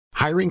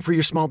Hiring for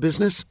your small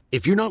business?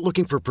 If you're not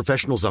looking for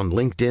professionals on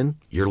LinkedIn,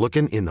 you're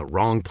looking in the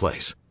wrong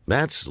place.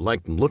 That's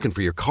like looking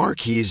for your car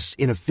keys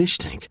in a fish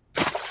tank.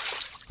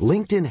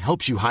 LinkedIn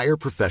helps you hire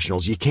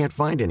professionals you can't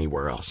find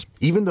anywhere else,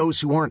 even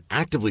those who aren't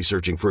actively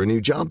searching for a new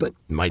job but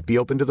might be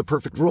open to the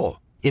perfect role.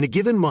 In a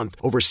given month,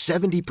 over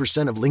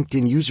 70% of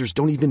LinkedIn users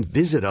don't even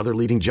visit other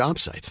leading job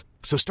sites.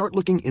 So start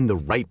looking in the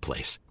right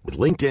place. With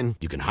LinkedIn,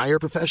 you can hire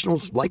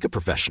professionals like a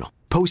professional.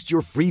 Post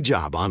your free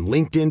job on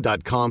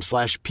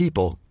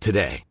linkedin.com/people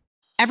today.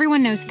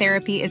 Everyone knows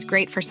therapy is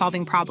great for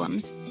solving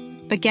problems,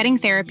 but getting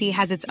therapy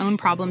has its own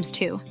problems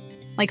too,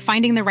 like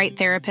finding the right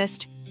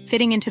therapist,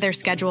 fitting into their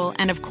schedule,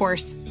 and of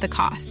course, the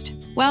cost.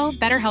 Well,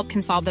 BetterHelp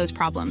can solve those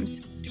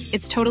problems.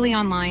 It's totally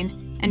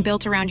online and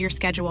built around your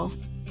schedule.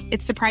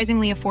 It's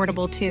surprisingly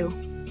affordable too.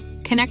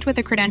 Connect with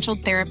a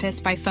credentialed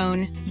therapist by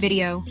phone,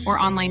 video, or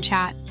online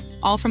chat,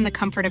 all from the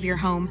comfort of your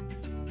home.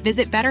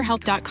 Visit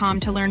BetterHelp.com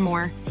to learn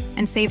more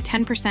and save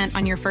 10%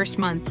 on your first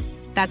month.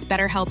 That's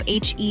BetterHelp,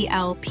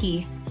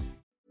 H-E-L-P.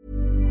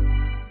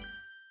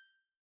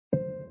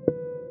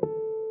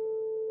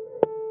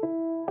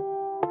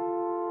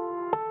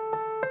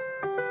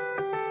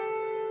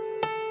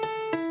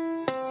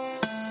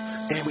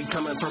 And we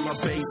coming from a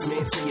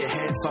basement to your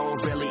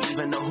headphones. Barely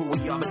even know who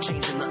we are, but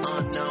changing the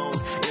unknown.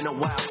 In a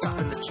while,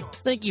 topping the chart.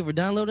 Thank you for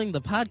downloading the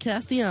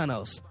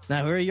Podcastellanos.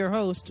 Now here are your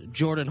hosts,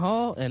 Jordan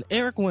Hall and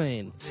Eric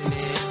Wayne.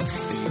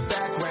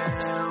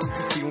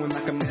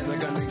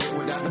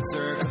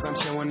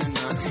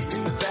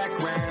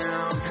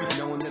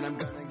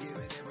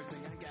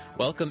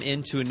 Welcome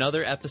into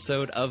another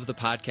episode of the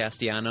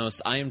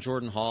Podcastellanos. I am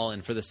Jordan Hall,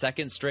 and for the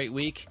second straight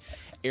week,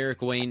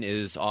 Eric Wayne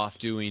is off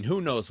doing who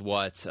knows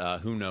what,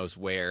 who knows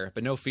where,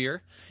 but no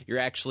fear. You're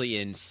actually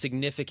in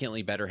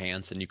significantly better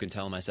hands, and you can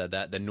tell him I said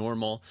that, than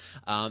normal,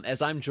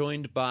 as I'm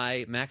joined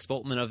by Max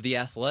Boltman of The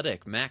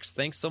Athletic. Max,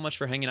 thanks so much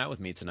for hanging out with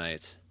me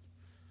tonight.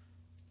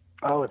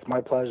 Oh, it's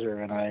my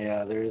pleasure, and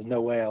there is no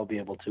way I'll be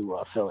able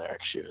to fill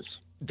Eric's shoes.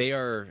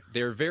 They're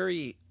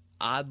very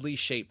oddly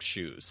shaped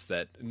shoes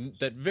that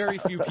very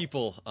few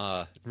people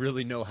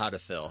really know how to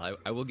fill.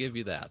 I will give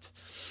you that.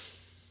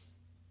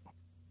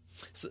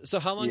 So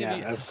how long have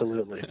you?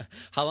 Absolutely.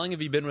 How long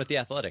have you been with The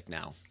Athletic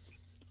now?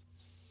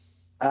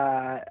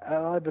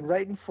 I've been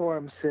writing for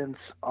him since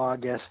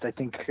August. I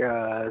think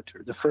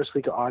the first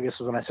week of August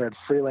was when I started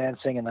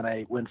freelancing, and then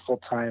I went full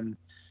time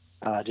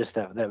just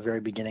that very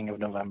beginning of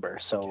November.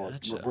 So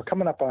Gotcha. We're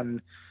coming up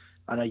on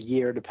a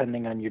year,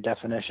 depending on your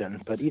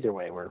definition. But either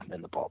way, we're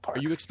in the ballpark. Are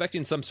you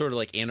expecting some sort of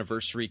like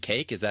anniversary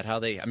cake? Is that how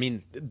they? I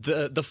mean,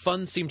 the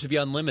funds seem to be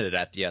unlimited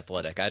at The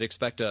Athletic. I'd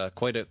expect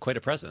quite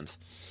a present.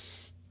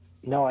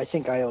 No, I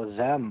think I owe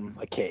them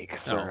a cake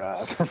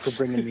for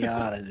bringing me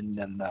on,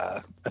 and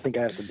I think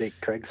I have to bake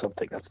Craig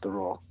something. That's the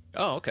rule.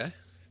 Oh, okay.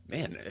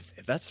 Man,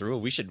 if that's the rule,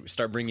 we should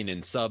start bringing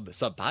in sub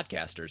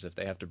podcasters if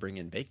they have to bring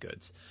in baked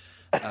goods.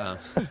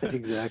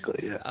 Exactly.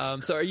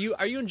 Yeah. So are you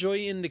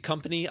enjoying the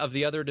company of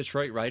the other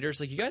Detroit writers?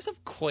 Like, you guys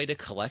have quite a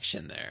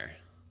collection there.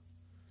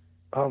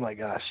 Oh my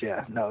gosh,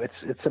 yeah. No,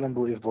 it's an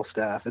unbelievable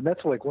staff, and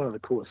that's like one of the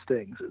coolest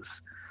things is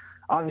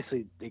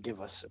obviously they give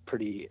us a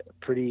pretty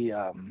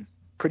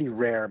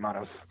rare amount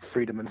of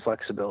freedom and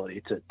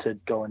flexibility to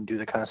go and do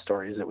the kind of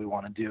stories that we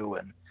want to do,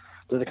 and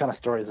they're the kind of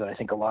stories that I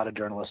think a lot of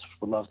journalists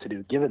would love to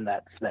do, given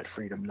that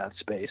freedom, that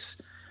space.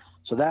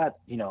 So that,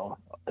 the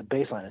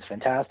baseline is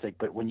fantastic,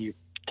 but when you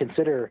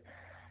consider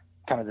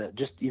kind of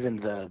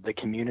the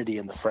community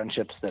and the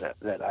friendships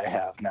that I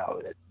have now,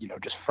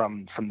 just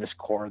from this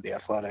core of The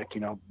Athletic,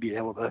 be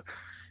able to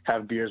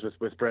have beers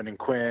with Brendan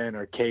Quinn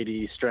or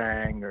Katie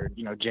Strang or,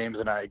 James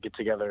and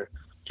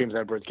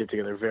Edwards get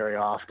together very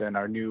often.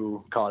 Our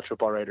new college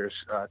football writers,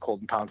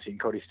 Colton Pouncey and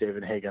Cody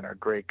Stavenhagen, are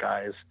great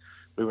guys.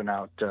 We went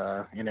out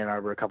in Ann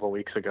Arbor a couple of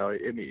weeks ago,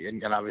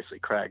 and obviously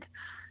Craig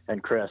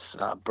and Chris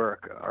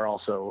Burke are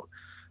also,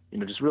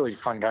 just really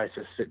fun guys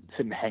to sit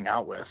and hang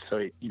out with.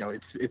 So,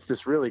 it's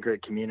this really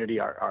great community.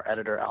 Our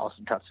editor,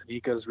 Allison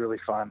Katsanika, is really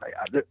fun.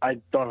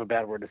 I don't have a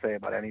bad word to say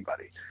about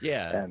anybody.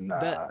 Yeah, and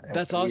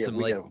that's awesome.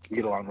 We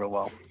get along real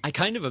well. I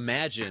kind of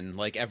imagine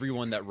like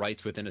everyone that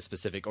writes within a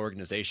specific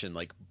organization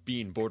like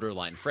being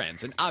borderline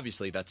friends, and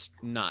obviously that's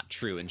not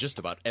true in just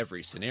about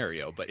every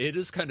scenario. But it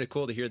is kind of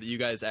cool to hear that you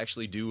guys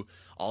actually do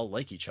all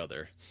like each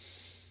other.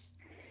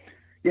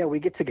 Yeah, we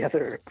get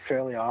together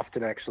fairly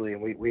often, actually,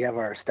 and we have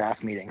our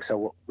staff meetings.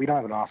 So we don't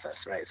have an office,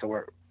 right?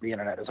 So the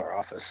internet is our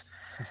office.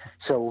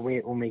 So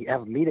when we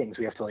have meetings,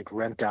 we have to like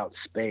rent out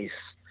space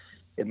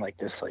in like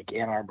this like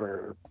Ann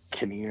Arbor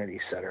community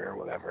center or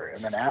whatever.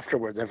 And then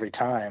afterwards, every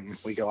time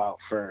we go out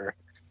for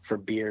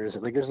beers,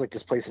 like there's like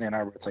this place in Ann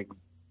Arbor, it's like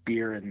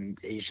beer and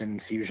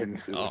Asian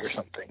fusion food or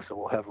something. So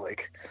we'll have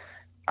like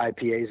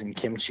IPAs and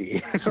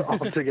kimchi all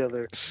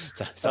together.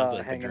 Sounds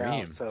like hanging a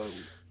dream. out. So.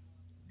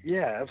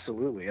 Yeah,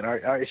 absolutely. And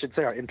I should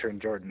say our intern,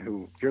 Jordan,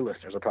 who your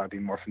listeners will probably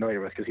be more familiar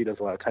with because he does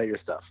a lot of Tiger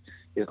stuff,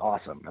 is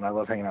awesome. And I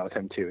love hanging out with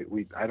him too.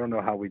 I don't know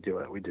how we do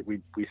it.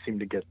 We seem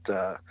to get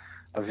a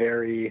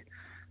very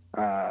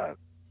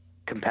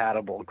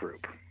compatible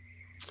group.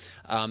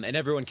 And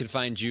everyone can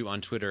find you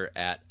on Twitter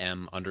at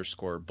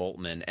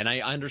 @M_Boltman. And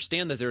I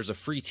understand that there's a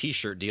free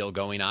T-shirt deal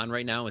going on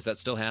right now. Is that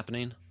still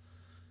happening?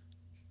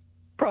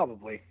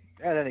 Probably.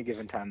 At any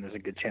given time, there's a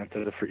good chance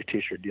there's a free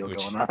T-shirt deal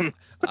going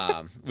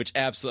on. Which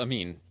absolutely, I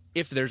mean,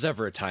 if there's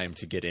ever a time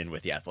to get in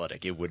with the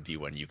Athletic, it would be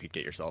when you could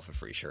get yourself a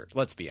free shirt.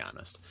 Let's be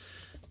honest.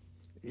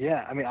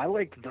 Yeah, I mean, I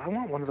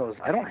want one of those.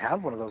 I don't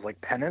have one of those,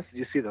 like, pennants. Did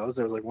you see those?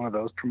 There was, like, one of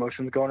those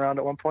promotions going around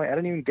at one point. I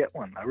didn't even get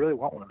one. I really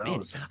want one of those.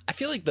 Man, I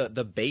feel like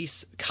the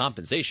base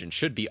compensation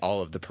should be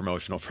all of the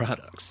promotional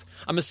products.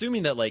 I'm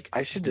assuming that, like,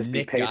 I should just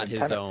Nick be paid got in his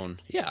pennants. own.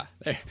 Yeah.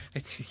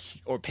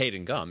 Or paid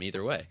in gum,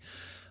 either way.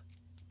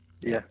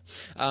 Yeah.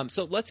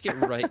 So let's get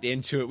right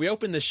into it. We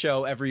open the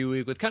show every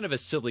week with kind of a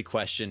silly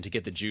question to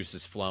get the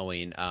juices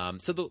flowing.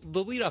 So the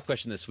leadoff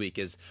question this week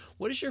is,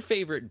 what is your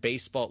favorite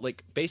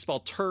baseball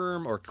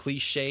term or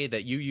cliche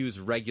that you use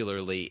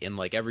regularly in,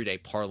 like, everyday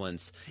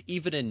parlance,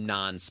 even in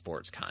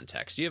non-sports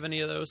context? Do you have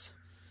any of those?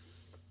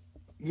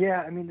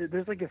 Yeah, I mean,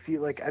 there's like a few.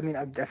 Like, I mean,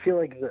 I feel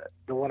like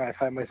the one I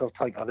find myself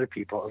telling other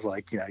people is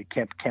like, you know, you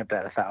can't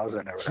bat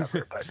 1,000 or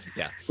whatever. But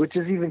Yeah. which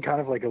is even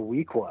kind of like a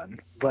weak one.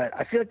 But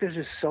I feel like there's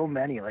just so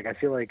many. Like, I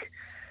feel like,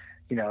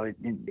 you know,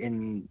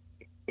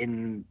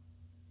 in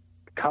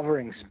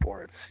covering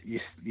sports, you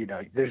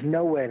know, there's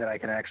no way that I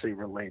can actually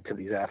relate to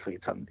these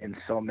athletes in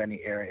so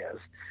many areas,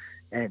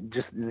 and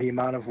just the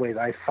amount of ways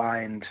I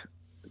find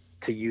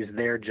to use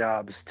their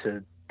jobs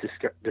to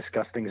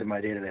discuss things in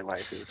my day-to-day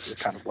life is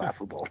kind of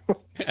laughable.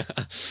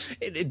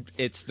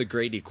 It's the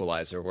great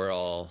equalizer. We're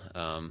all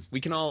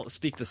we can all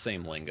speak the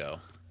same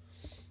lingo.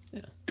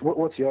 Yeah.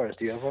 What's yours?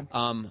 Do you have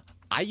one?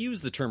 I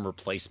use the term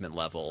replacement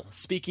level,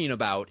 speaking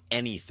about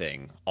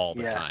anything all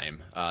the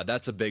time.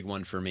 That's a big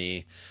one for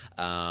me.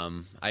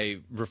 I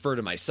refer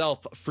to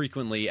myself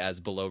frequently as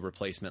below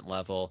replacement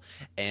level,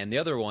 and the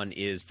other one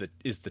is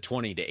the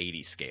 20 to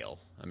 80 scale.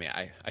 I mean,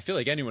 I feel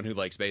like anyone who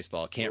likes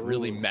baseball can't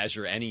really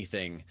measure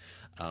anything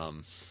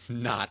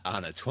not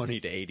on a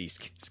 20 to 80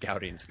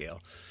 scouting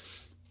scale.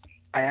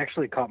 I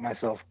actually caught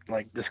myself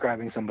like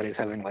describing somebody as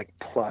having like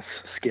plus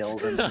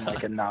skills in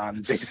like a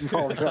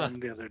non-baseball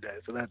run the other day.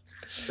 So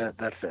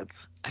that fits.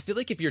 I feel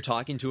like if you're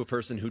talking to a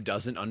person who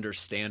doesn't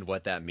understand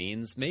what that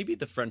means, maybe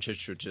the friendship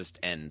should just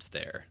end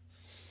there.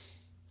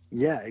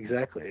 Yeah,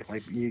 exactly.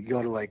 Like you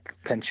go to like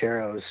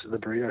Panchero's, the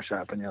burrito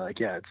shop, and you're like,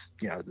 yeah, it's,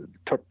 you know,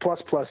 plus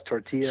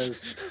tortillas,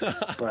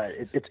 but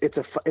it's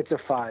a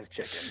 5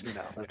 chicken. You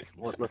know,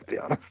 let's be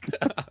honest.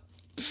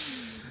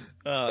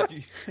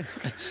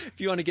 If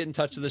you want to get in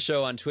touch with the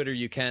show on Twitter,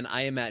 you can.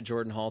 I am at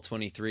Jordan Hall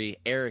 23.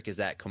 Eric is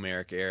at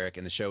Comeric Eric,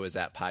 and the show is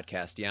at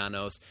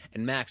Podcastellanos.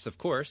 And Max, of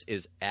course,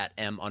 is at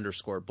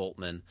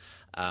M_Boltman.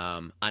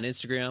 On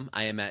Instagram,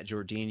 I am at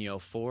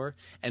Jordinho4,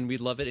 and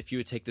we'd love it if you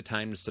would take the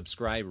time to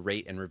subscribe,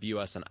 rate, and review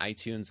us on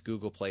iTunes,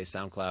 Google Play,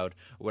 SoundCloud, or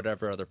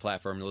whatever other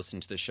platform you listen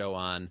to the show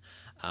on.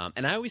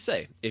 And I always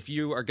say, if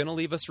you are going to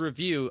leave us a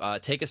review,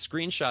 take a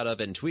screenshot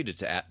of it and tweet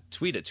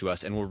it to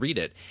us, and we'll read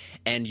it.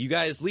 And you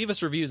guys leave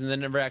us reviews and then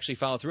never actually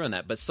follow through on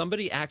that, but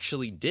somebody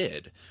actually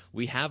did.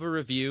 We have a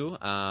review.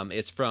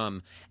 It's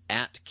from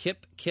at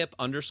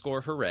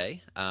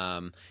 @Kip_hooray.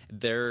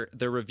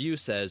 Their review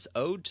says,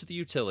 "Ode to the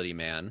Utility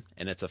Man,"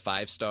 and it's a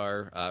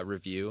 5-star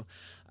review.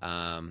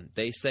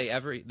 They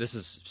say this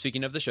is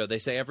speaking of the show, they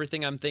say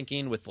everything I'm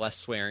thinking with less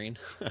swearing.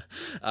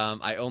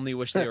 I only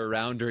wish they were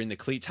around during the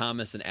Cleet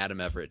Thomas and Adam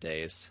Everett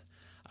days.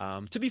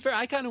 To be fair,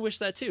 I kind of wish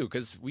that too,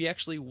 because we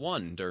actually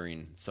won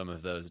during some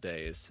of those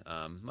days.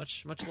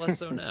 Much less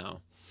so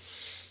now.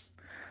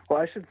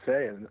 Well, I should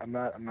say, I'm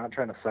not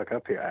trying to suck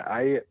up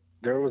here.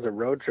 There was a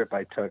road trip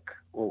I took.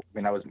 Well,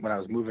 when I was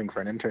moving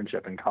for an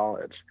internship in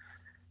college,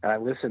 and I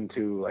listened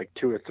to like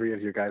 2 or 3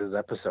 of your guys'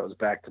 episodes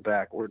back to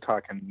back. We're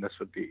talking, this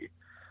would be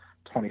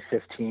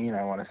 2015,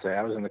 I want to say.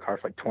 I was in the car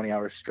for like 20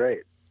 hours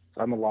straight.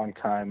 So I'm a long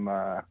time.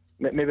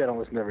 Maybe I don't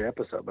listen to every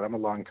episode, but I'm a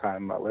long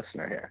time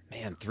listener here.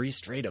 Man, 3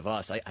 straight of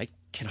us. I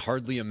can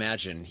hardly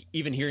imagine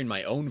even hearing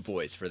my own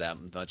voice for that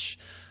much.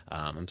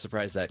 I'm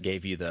surprised that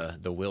gave you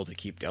the will to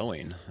keep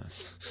going.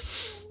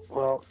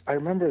 Well, I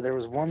remember there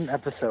was one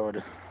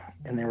episode,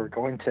 and they were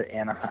going to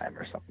Anaheim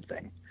or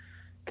something,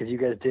 because you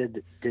guys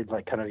did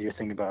like kind of your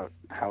thing about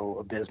how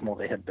abysmal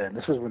they had been.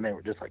 This was when they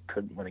were just like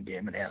couldn't win a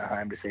game in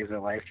Anaheim to save their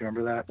life. Do you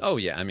remember that? Oh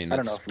yeah, I mean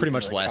that's pretty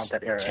much the last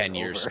 10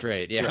 years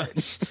straight. Yeah,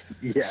 right.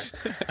 Yeah.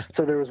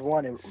 So there was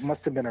one. It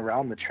must have been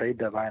around the trade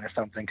deadline or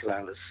something,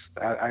 because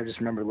I just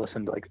remember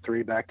listening to like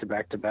 3 back to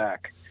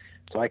back.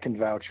 So I can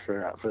vouch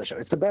for the show.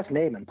 It's the best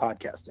name in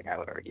podcasting, I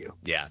would argue.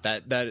 Yeah,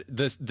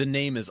 the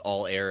name is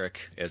all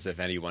Eric, as if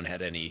anyone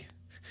had any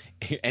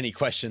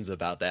questions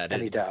about that.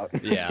 Any doubt.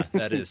 Yeah,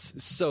 that is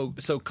so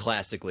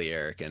classically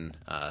Eric, and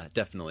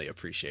definitely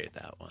appreciate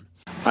that one.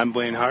 I'm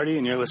Blaine Hardy,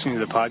 and you're listening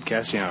to the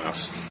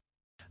Podcastellanos.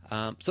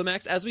 So,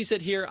 Max, as we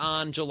sit here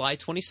on July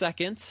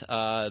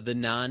 22nd, the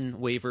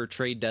non-waiver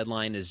trade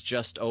deadline is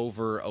just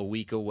over a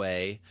week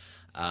away.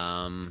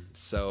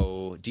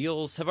 So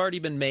deals have already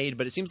been made,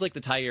 but it seems like the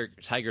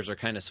Tigers are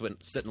kind of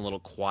sitting a little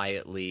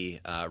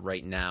quietly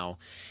right now.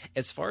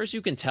 As far as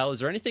you can tell, is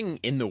there anything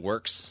in the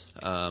works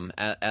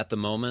at the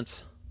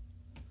moment?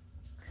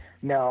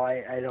 No,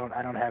 I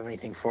don't have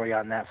anything for you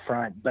on that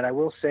front. But I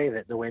will say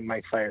that the way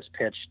Mike Fiers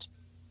pitched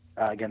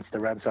against the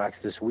Red Sox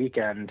this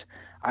weekend,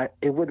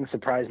 it wouldn't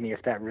surprise me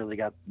if that really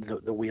got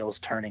the wheels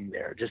turning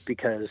there. Just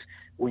because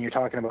when you're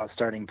talking about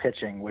starting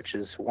pitching, which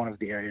is one of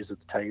the areas that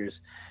the Tigers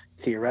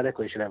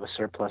theoretically should have a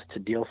surplus to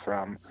deal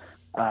from,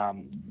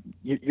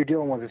 you're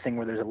dealing with a thing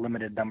where there's a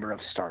limited number of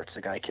starts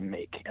a guy can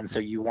make, and so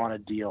you want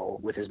to deal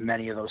with as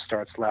many of those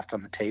starts left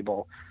on the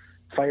table.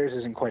 Fiers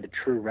isn't quite a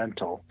true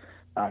rental.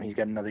 He's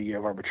got another year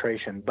of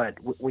arbitration, but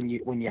when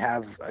you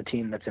have a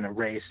team that's in a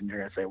race and you're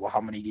going to say, well, how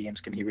many games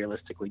can he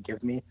realistically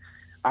give me?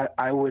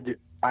 I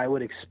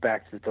would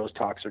expect that those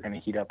talks are going to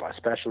heat up,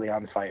 especially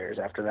on Fiers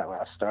after that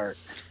last start,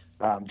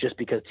 just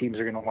because teams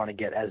are going to want to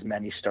get as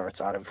many starts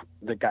out of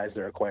the guys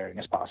they're acquiring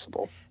as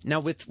possible.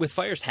 Now, with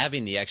Fiers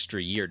having the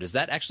extra year, does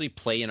that actually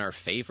play in our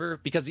favor?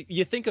 Because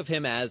you think of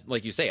him as,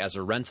 like you say, as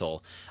a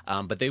rental,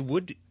 but they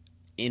would,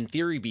 in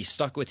theory, be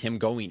stuck with him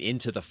going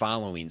into the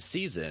following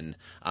season.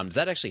 Does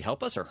that actually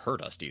help us or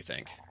hurt us, do you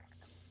think?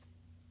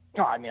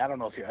 No, I mean, I don't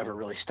know if you're ever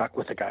really stuck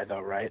with a guy, though,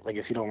 right? Like,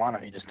 if you don't want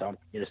him, you just don't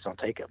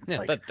take him.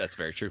 Yeah, like, that's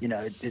very true. You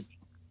know,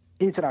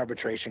 it's an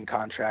arbitration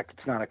contract.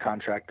 It's not a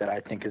contract that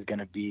I think is going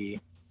to be.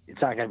 It's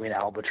not going to be an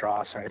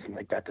albatross or anything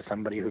like that to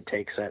somebody who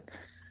takes it.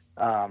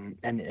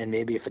 And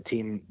maybe if a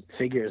team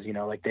figures, you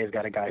know, like they've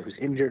got a guy who's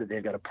injured, or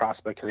they've got a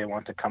prospect who they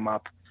want to come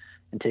up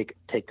and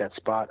take that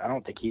spot. I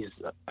don't think he's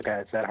a guy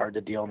that's that hard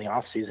to deal in the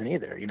off season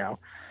either. You know,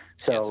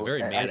 so yeah, it's a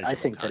very manageable I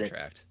think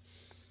contract.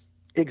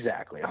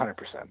 Exactly,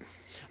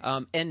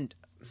 100%. And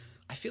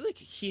I feel like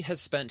he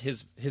has spent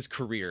his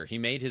career, he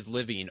made his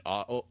living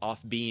off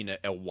being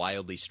a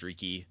wildly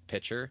streaky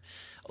pitcher.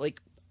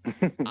 Like,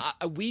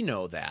 we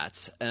know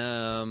that.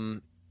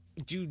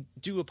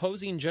 Do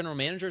opposing general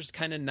managers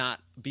kind of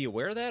not be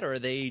aware of that, or are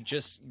they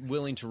just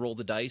willing to roll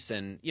the dice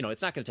and, you know,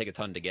 it's not going to take a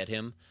ton to get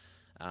him?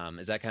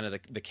 Is that kind of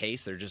the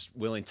case? They're just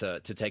willing to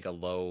take a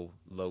low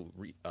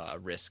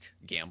risk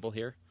gamble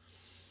here?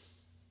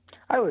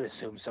 I would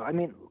assume so. I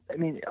mean,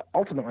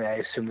 ultimately, I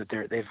assume that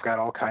they've got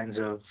all kinds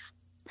of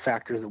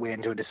factors that weigh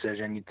into a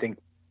decision. You'd think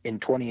in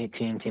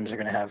 2018, teams are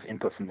going to have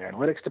input from their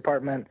analytics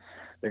department.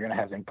 They're going to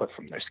have input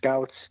from their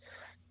scouts.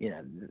 You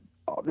know,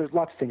 there's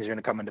lots of things that are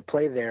going to come into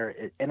play there.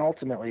 And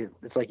ultimately,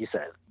 it's like you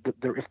said,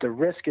 if the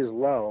risk is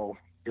low,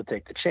 you'll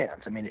take the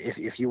chance. I mean,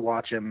 if you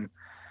watch him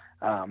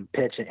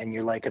pitch and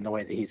you're liking the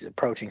way that he's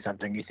approaching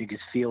something, you think he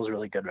feels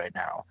really good right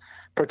now,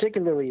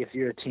 particularly if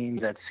you're a team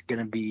that's going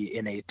to be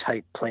in a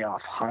tight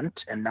playoff hunt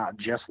and not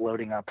just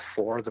loading up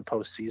for the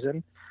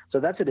postseason.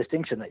 So that's a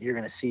distinction that you're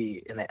going to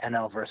see in the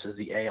NL versus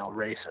the AL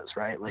races,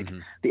 right? Like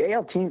the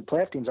AL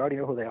playoff teams already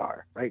know who they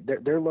are, right?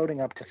 They're loading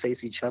up to face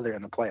each other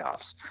in the playoffs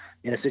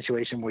in a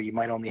situation where you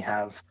might only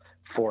have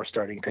 4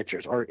 starting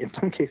pitchers, or in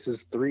some cases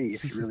 3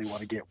 if you really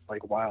want to get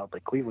like wild.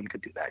 Like Cleveland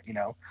could do that, you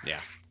know?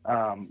 Yeah.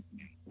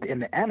 In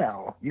the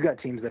NL, you got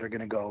teams that are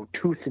going to go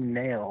tooth and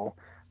nail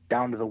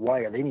down to the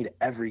wire. They need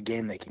every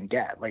game they can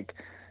get. Like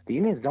the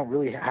Indians don't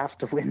really have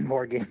to win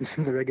more games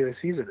in the regular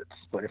season,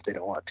 but if they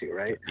don't want to,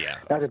 right? Yeah.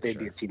 Not that they'd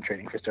be a team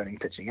trading for starting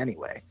pitching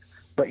anyway.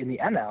 But in the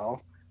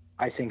NL,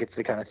 I think it's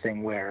the kind of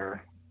thing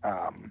where,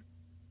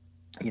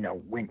 you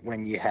know,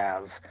 when you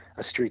have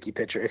a streaky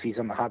pitcher, if he's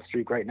on the hot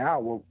streak right now,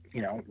 we'll,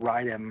 you know,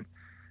 ride him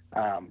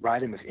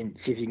and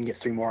see if you can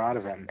get 3 more out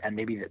of him. And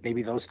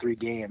maybe those 3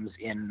 games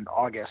in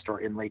August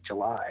or in late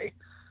July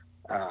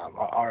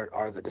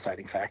are the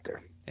deciding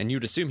factor. And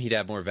you'd assume he'd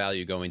have more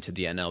value going to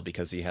the NL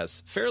because he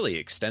has fairly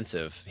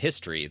extensive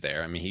history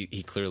there. I mean,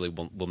 he clearly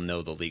will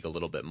know the league a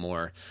little bit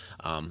more,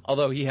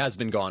 although he has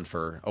been gone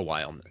for a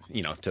while,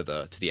 you know, to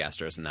the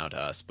Astros and now to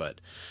us.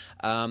 But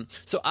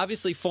so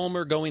obviously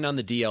Fulmer going on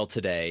the DL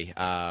today,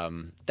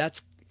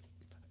 that's,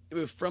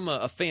 from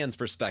a fan's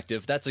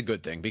perspective, that's a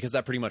good thing because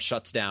that pretty much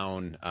shuts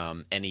down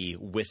any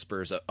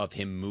whispers of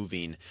him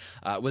moving.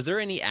 Was there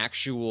any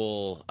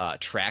actual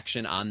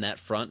traction on that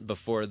front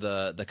before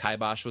the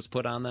kibosh was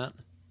put on that?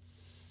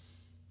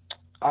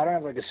 I don't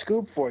have like a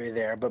scoop for you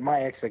there, but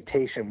my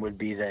expectation would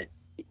be that,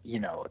 you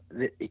know,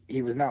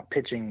 he was not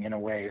pitching in a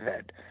way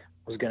that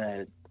was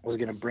gonna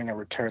bring a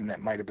return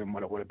that might have been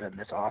what it would have been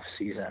this off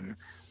season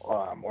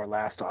or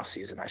last off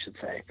season, I should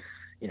say.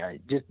 You know,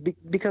 just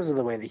because of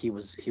the way that he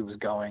was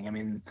going. I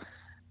mean,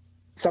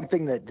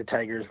 something that the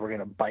Tigers were going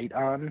to bite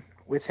on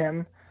with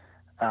him.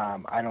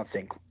 I don't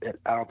think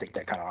that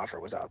kind of offer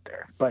was out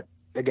there. But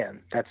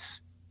again, that's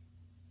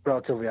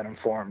relatively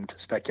uninformed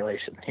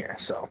speculation here.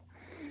 So,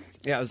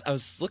 yeah, I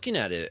was looking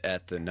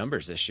at the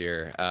numbers this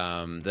year.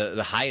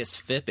 The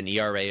highest FIP and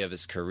ERA of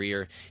his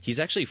career. He's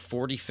actually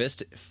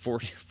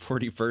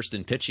 41st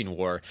in pitching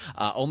WAR,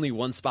 only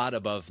 1 spot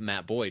above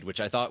Matt Boyd, which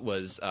I thought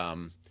was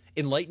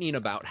enlightening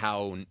about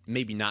how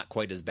maybe not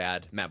quite as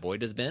bad Matt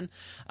Boyd has been,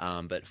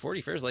 but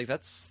 41st, like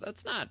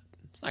it's not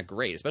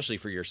great, especially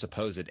for your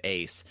supposed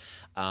ace.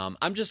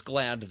 I'm just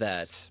glad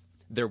that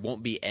there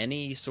won't be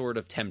any sort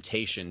of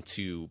temptation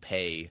to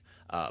pay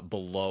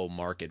below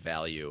market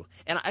value,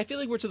 and I feel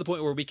like we're to the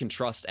point where we can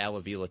trust Al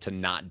Avila to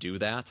not do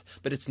that.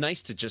 But it's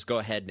nice to just go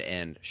ahead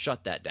and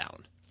shut that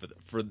down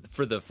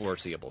for the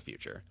foreseeable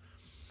future.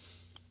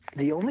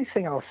 The only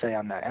thing I'll say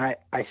on that, and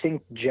I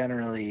think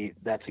generally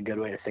that's a good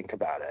way to think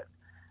about it.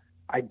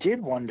 I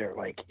did wonder,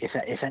 like,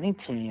 if any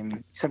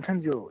team,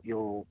 sometimes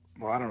you'll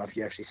well, I don't know if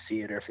you actually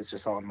see it or if it's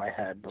just all in my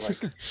head, but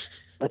like,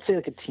 let's say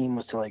like a team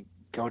was to like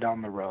go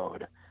down the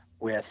road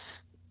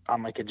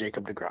on like a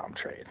Jacob deGrom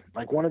trade,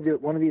 like one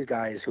of these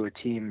guys who a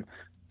team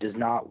does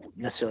not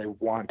necessarily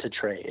want to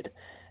trade,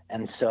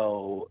 and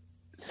so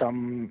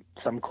some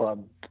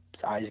club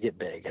eyes get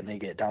big and they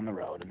get down the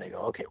road and they go,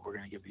 okay, we're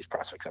going to give these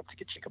prospects up to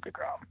get Jacob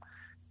deGrom,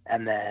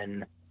 and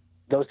then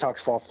those talks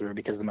fall through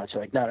because the Mets are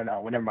like, no,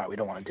 well, never mind, we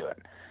don't want to do it.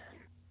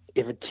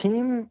 If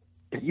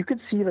you could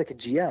see like a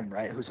GM,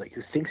 right, who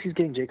thinks he's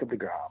getting Jacob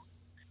deGrom,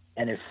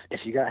 and if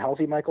you got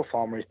healthy Michael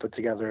Fulmer, he's put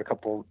together a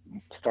couple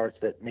starts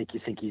that make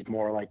you think he's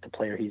more like the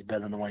player he's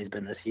been than the one he's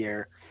been this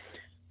year,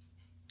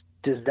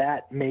 does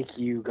that make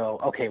you go,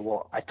 okay,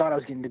 well, I thought I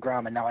was getting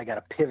deGrom, and now I got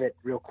to pivot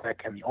real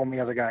quick, and the only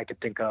other guy I could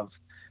think of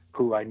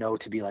who I know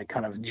to be like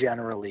kind of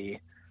generally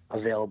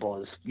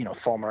available is,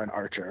 Fulmer and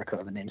Archer, kind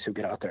of the names who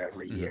get out there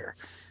every year.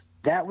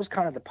 That was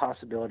kind of the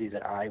possibility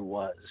that I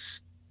was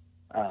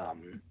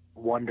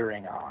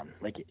wondering on.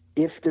 Like,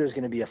 if there's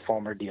going to be a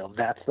Fulmer deal,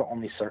 that's the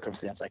only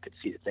circumstance I could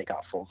see that they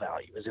got full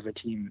value, is if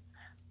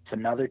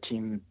another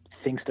team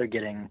thinks they're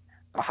getting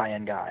a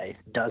high-end guy,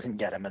 doesn't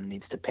get him, and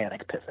needs to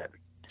panic pivot.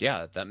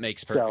 Yeah, that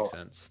makes perfect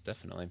sense.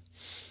 Definitely.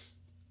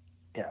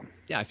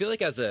 Yeah, I feel like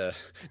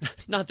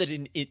not that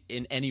in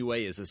any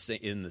way is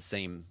in the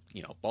same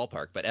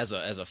ballpark, but as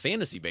a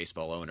fantasy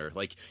baseball owner,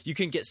 like, you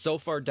can get so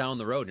far down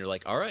the road and you're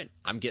like, all right,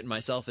 I'm getting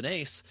myself an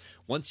ace.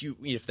 Once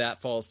if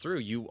that falls through,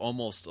 you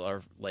almost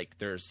are like,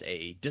 there's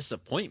a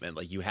disappointment,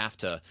 like you have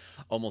to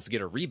almost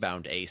get a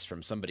rebound ace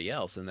from somebody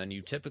else, and then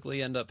you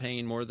typically end up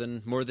paying more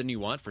than you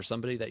want for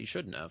somebody that you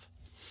shouldn't have.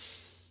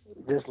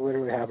 This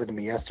literally happened to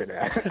me yesterday.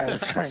 I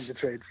was trying to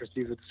trade for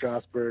Steven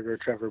Strasburg or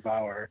Trevor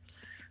Bauer,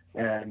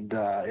 and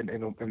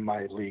in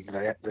my league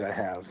that I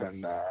have,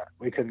 and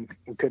we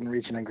couldn't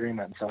reach an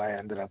agreement, so I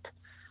ended up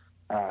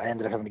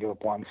having to give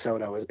up Juan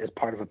Soto as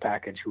part of a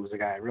package, who was a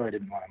guy I really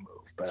didn't want to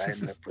move, but I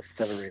ended up with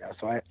Severino,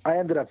 so I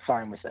ended up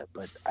fine with it,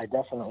 but I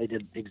definitely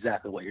did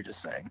exactly what you're just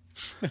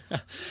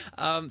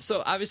saying.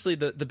 So obviously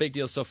the big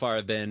deals so far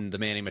have been the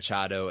Manny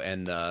Machado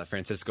and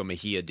Francisco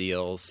Mejia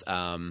deals.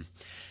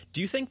 Do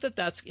you think that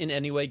that's in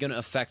any way going to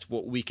affect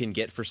what we can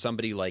get for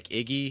somebody like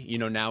Iggy,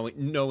 now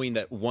knowing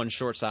that one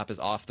shortstop is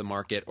off the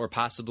market, or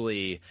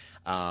possibly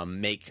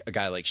make a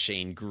guy like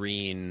Shane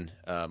Green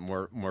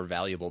more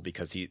valuable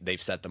because they've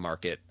set the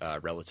market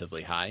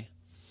relatively high?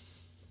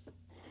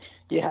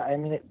 Yeah, I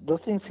mean,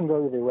 those things can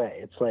go either way.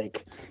 It's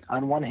like,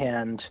 on one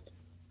hand,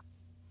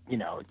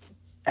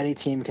 any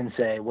team can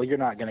say, well, you're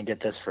not going to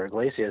get this for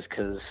Iglesias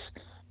because,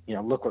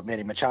 look what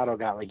Manny Machado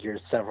got. Like, you're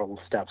several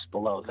steps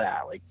below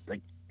that. Like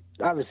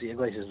obviously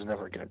Iglesias was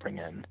never going to bring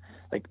in,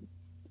 like,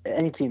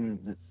 any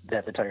team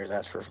that the Tigers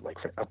asked for, like,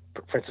 a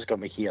Francisco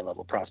Mejia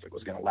level prospect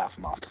was going to laugh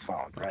him off the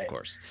phone, right? Of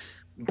course.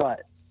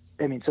 But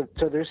I mean, so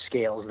there's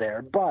scales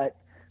there. But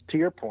to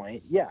your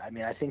point, yeah, I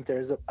mean, I think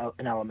there's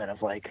an element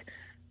of, like,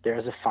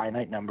 there's a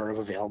finite number of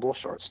available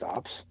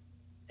shortstops,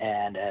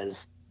 and as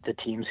the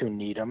teams who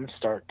need them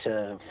start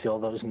to fill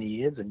those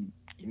needs, and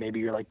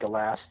maybe you're like the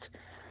last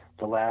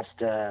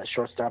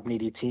shortstop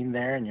needy team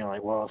there, and you're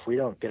like, well, if we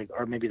don't get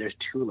or maybe there's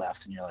two left,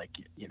 and you're like,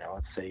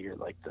 let's say you're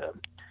like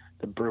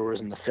the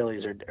Brewers and the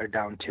Phillies are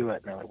down to it,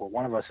 and they're like, well,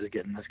 one of us is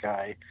getting this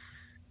guy,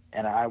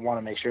 and I want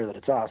to make sure that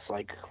it's us.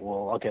 Like,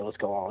 well, okay, let's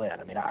go all in.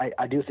 I mean,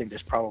 I do think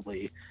there's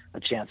probably a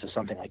chance of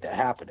something like that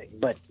happening,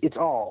 but it's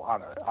all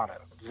on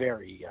a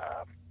very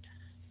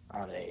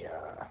on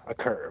a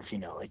curve.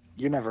 Like,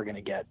 you're never going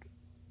to get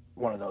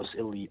one of those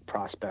elite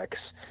prospects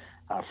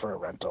for a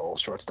rental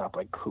shortstop,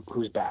 like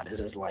whose bat is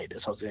as light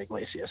as Jose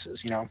Iglesias is,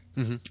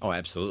 Mm-hmm. Oh,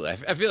 absolutely.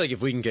 I feel like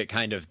if we can get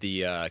kind of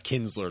the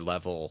Kinsler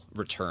level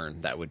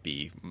return, that would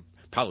be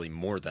probably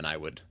more than I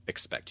would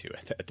expect to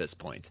at this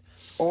point.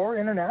 Or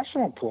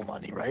international pool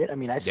money, right? I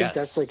mean, I think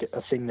that's like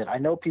a thing that I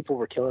know people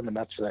were killing the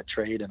Mets for that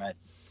trade, and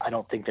I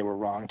don't think they were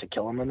wrong to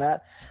kill them in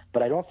that,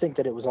 but I don't think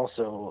that it was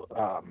also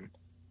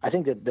I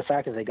think that the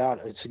fact that they got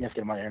a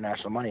significant amount of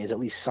international money is at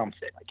least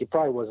something. Like, it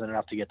probably wasn't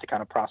enough to get the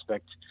kind of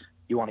prospect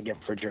you want to get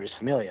for Jeurys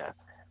Familia,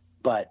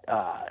 but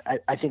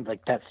I think,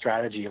 like, that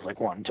strategy of, like,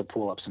 wanting to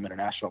pool up some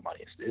international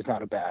money is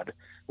not a bad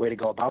way to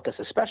go about this,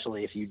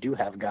 especially if you do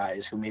have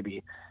guys who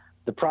maybe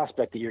the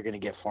prospect that you're going to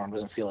get for him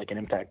doesn't feel like an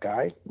impact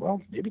guy.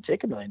 Well, maybe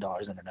take $1 million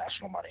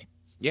international money.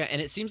 Yeah,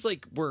 and it seems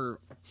like we're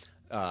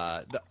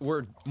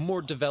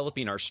more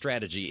developing our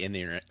strategy in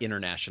the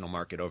international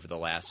market over the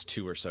last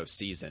 2 or so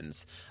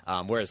seasons,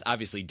 whereas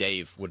obviously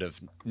Dave would have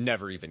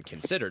never even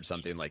considered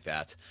something like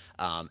that.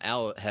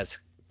 Al has,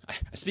 I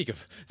speak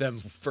of them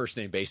first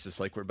name basis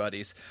like we're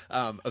buddies.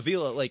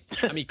 Avila, like,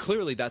 I mean,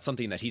 clearly that's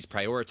something that he's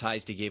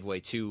prioritized. He gave away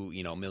 2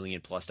 $1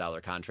 million+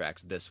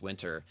 contracts this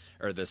winter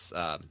or this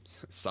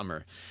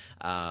summer.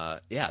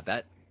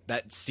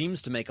 That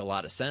seems to make a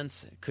lot of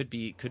sense. It could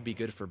be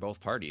good for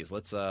both parties.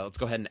 Let's go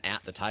ahead and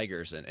at the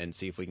Tigers and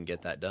see if we can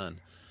get that done.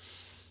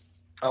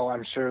 Oh,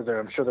 I'm sure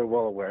they're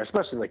well aware,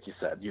 especially like you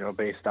said,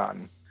 based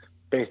on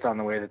based on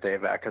the way that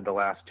they've acted the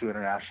last two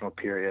international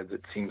periods,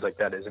 it seems like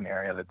that is an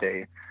area that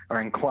they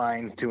are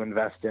inclined to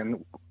invest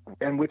in,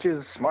 and which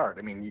is smart.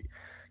 I mean,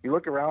 you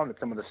look around at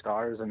some of the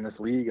stars in this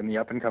league and the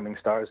up-and-coming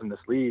stars in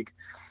this league,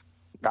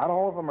 not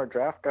all of them are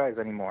draft guys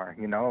anymore,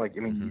 you know? Like,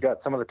 I mean, you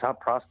got some of the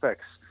top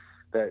prospects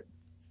that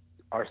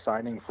are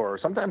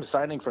sometimes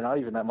signing for not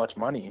even that much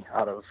money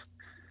out of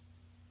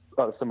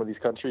some of these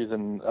countries,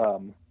 and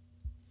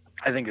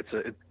I think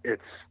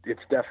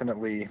it's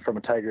definitely, from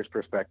a Tigers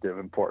perspective,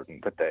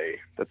 important that they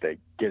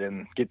get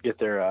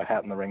their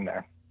hat in the ring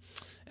there.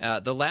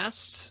 The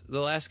last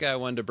guy I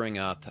wanted to bring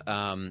up,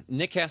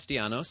 Nick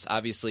Castellanos.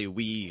 Obviously,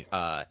 we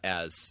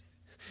as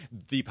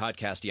the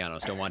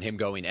Podcastellanos don't want him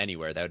going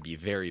anywhere. That would be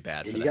very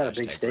bad for the hashtag brand.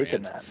 You got a big stake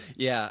in that.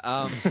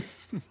 Yeah.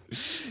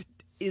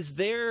 Is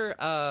there?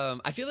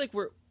 I feel like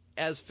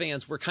as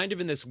fans, we're kind of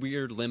in this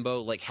weird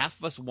limbo. Like, half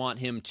of us want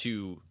them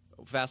to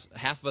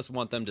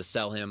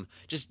sell him,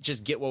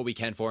 just get what we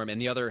can for him,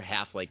 and the other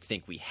half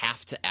think we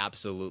have to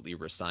absolutely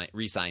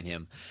re-sign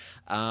him.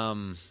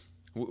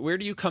 Where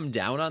do you come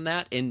down on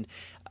that? And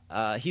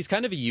he's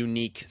kind of a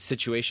unique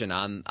situation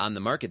on the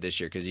market this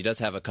year, because he does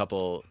have a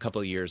couple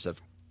years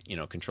of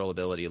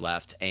controllability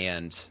left,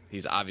 and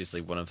he's obviously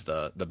one of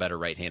the better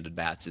right-handed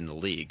bats in the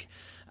league.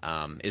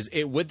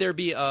 Would there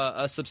be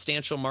a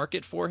substantial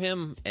market for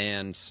him,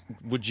 and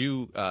would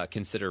you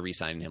consider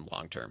re-signing him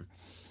long term?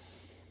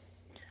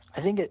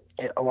 I think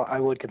I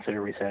would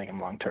consider re-signing him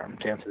long term.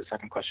 To answer the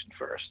second question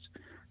first,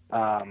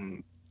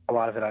 a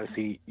lot of it,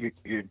 obviously,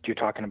 you're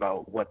talking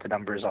about what the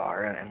numbers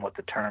are and what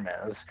the term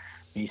is.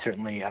 I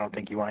don't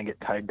think you want to get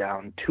tied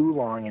down too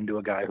long into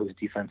a guy whose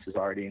defense is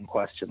already in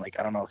question. Like,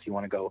 I don't know if you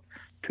want to go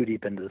too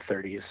deep into the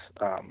 30s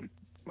on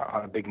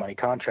a big money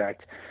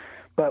contract.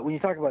 But when you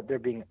talk about there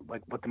being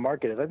like what the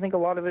market is, I think a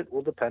lot of it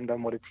will depend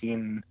on what a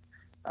team,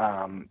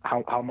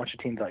 how much a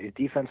team values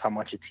defense, how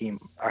a team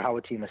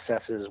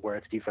assesses where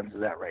its defense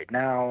is at right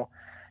now,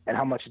 and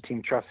how much a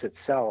team trusts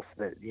itself.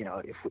 That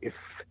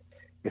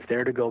if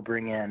they're to go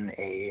bring in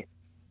a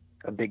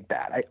big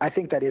bat, I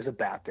think that is a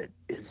bat that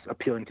is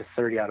appealing to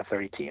 30 out of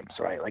 30 teams,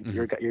 right? Like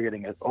you're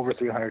getting an over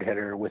 300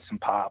 hitter with some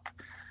pop,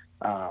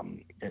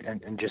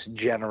 and just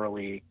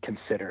generally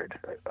considered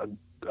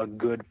a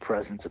good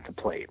presence at the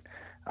plate.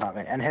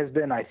 And has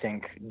been, I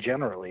think,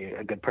 generally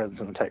a good presence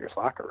in the Tigers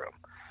locker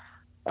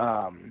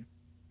room.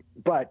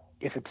 But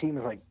if a team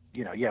is like,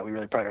 we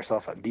really pride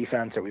ourselves on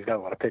defense, or we've got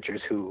a lot of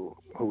pitchers who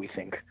we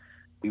think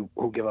who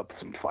give up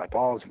some fly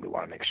balls, and we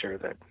want to make sure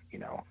that,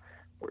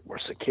 we're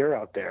secure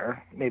out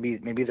there, maybe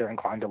they're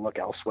inclined to look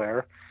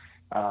elsewhere.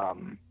 I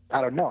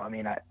don't know. I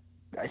mean, I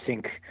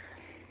think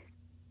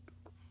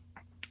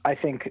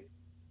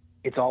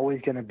it's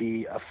always going to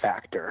be a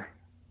factor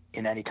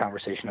in any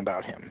conversation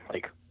about him,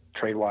 like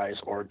trade-wise,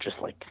 or just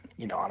on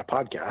a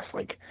podcast,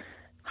 like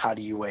how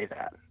do you weigh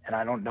that? And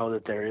I don't know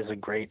that there is a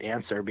great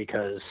answer,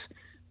 because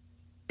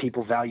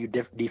people value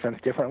defense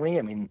differently.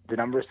 I mean, the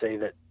numbers say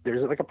that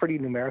there's a pretty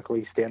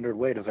numerically standard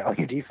way to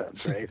value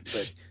defense, right?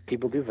 But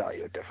people do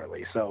value it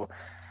differently. So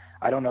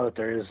I don't know that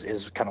there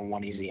is kind of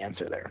one easy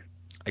answer there.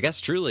 I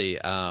guess truly,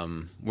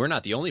 we're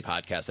not the only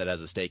podcast that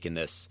has a stake in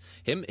this.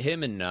 Him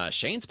and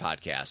Shane's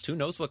podcast. Who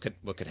knows what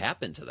could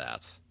happen to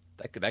that?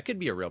 That could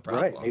be a real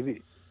problem.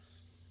 Right?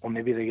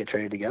 Maybe they get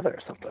traded together or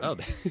something. Oh,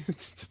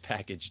 it's a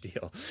package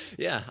deal.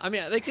 Yeah, I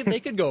mean, they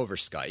could go over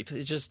Skype.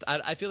 It's just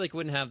I feel like it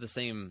wouldn't have the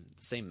same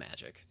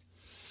magic.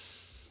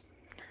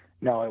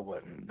 No, it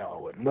wouldn't.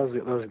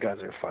 Those guys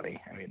are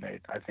funny. I mean,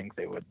 I think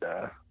they would.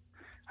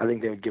 I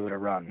think they would give it a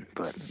run,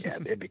 but yeah,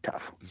 it'd be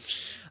tough.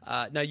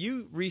 Now,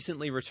 you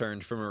recently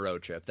returned from a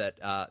road trip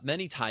that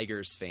many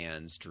Tigers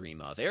fans dream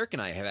of. Eric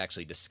and I have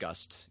actually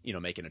discussed,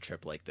 making a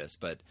trip like this,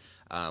 but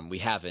we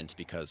haven't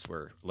because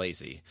we're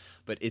lazy.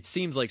 But it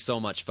seems like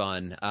so much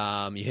fun.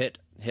 You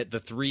hit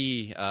the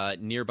three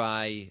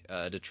nearby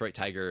Detroit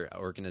Tiger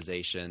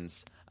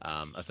organizations,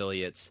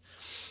 affiliates.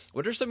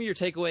 What are some of your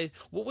takeaways?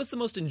 What was the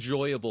most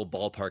enjoyable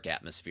ballpark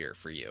atmosphere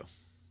for you?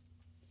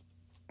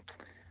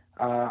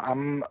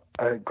 I'm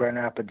a Grand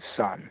Rapids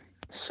son,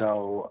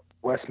 so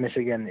West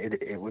Michigan,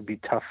 it would be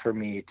tough for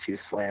me to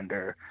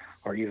slander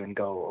or even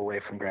go away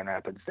from Grand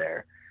Rapids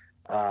there.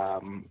 I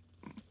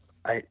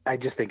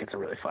just think it's a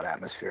really fun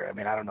atmosphere. I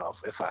mean, I don't know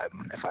if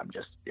I'm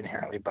just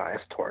inherently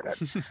biased toward it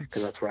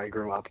because that's where I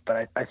grew up,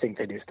 but I think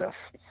they do stuff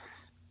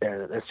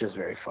there that's just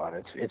very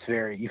fun. It's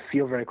very, you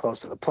feel very close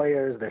to the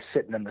players. They're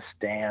sitting in the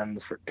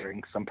stands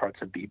during some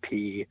parts of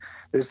BP.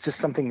 There's just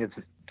something that's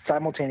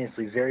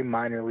simultaneously very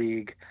minor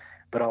league,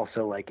 but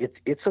also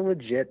it's a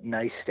legit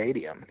nice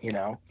stadium,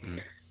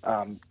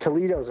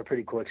 Toledo is a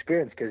pretty cool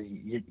experience because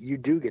you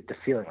do get the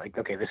feeling like,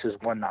 okay, this is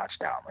one notch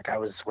down.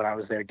 When I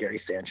was there,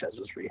 Gary Sanchez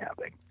was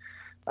rehabbing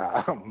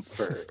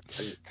for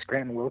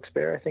Scranton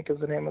Wilkes-Barre, I think is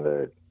the name of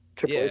the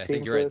AAA team. Yeah, I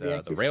think you're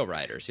right. The Rail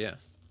Riders, yeah.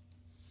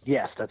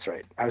 Yes, that's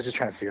right. I was just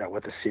trying to figure out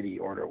what the city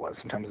order was.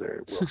 Sometimes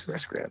they're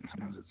Wilkes-Barre, Scranton.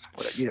 Sometimes it's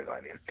whatever. You know what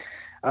I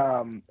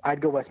mean. I'd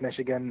go West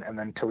Michigan, and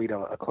then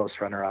Toledo a close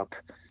runner-up.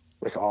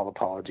 With all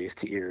apologies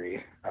to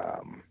Erie,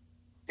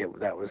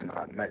 that was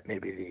not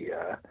maybe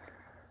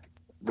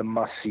the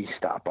must-see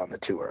stop on the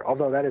tour.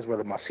 Although that is where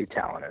the must-see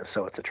talent is,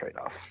 so it's a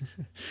trade-off.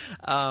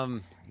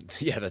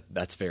 Yeah,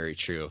 that's very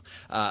true.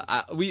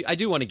 I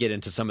do want to get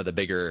into some of the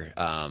bigger,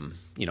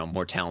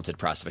 more talented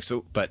prospects,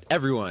 but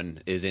everyone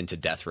is into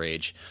Death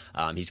Rage.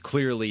 He's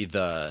clearly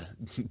the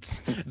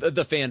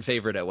fan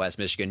favorite at West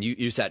Michigan.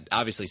 You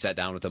obviously sat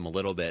down with him a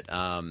little bit.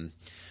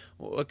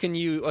 What can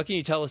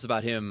you tell us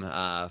about him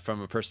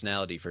from a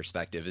personality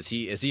perspective? Is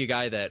he a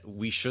guy that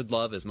we should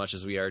love as much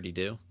as we already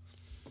do?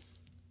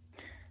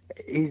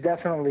 He's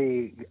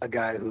definitely a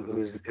guy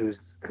who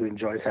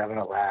enjoys having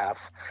a laugh.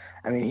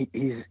 I mean,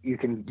 you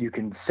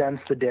can sense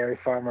the dairy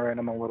farmer in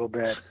him a little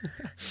bit.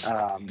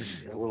 A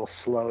little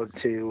slow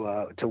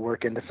to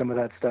work into some of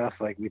that stuff.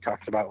 Like we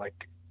talked about,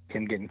 like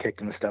him getting kicked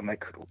in the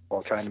stomach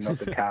while trying to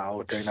milk a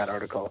cow during that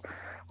article,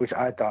 which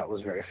I thought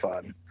was very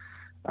fun.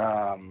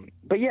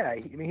 But yeah,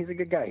 I mean, he's a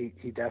good guy.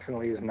 He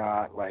definitely is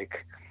not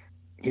like,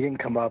 he didn't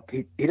come up.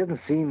 He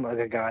doesn't seem like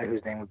a guy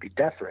whose name would be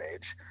Death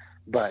Rage.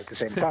 But at the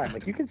same time,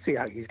 like you can see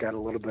how he's got a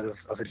little bit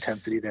of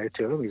intensity there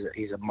to him.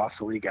 He's a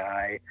muscly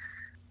guy.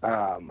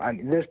 I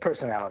mean, there's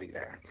personality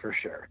there for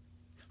sure.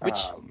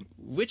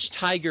 Which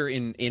Tiger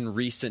in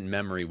recent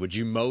memory would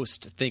you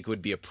most think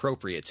would be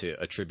appropriate to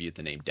attribute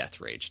the name Death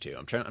Rage to?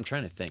 I'm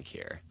trying to think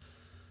here.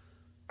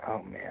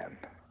 Oh man,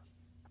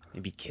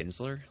 maybe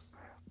Kinsler.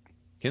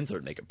 Kinsler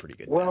would make a pretty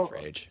good Death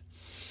Rage.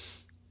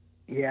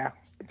 Yeah.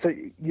 So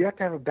you have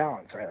to have a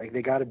balance, right? Like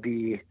they got to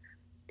be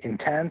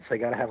intense. They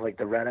got to have like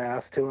the red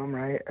ass to them,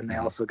 right? And they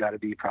also got to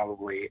be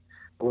probably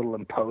a little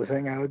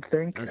imposing, I would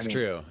think. That's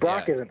true.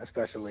 Brock isn't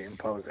especially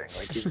imposing.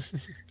 Like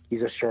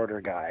he's a shorter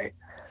guy.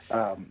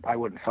 I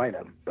wouldn't fight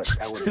him, but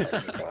I wouldn't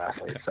fight any pro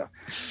athlete. So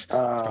that's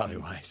probably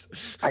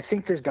wise. I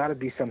think there's got to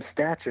be some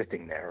stature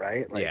thing there,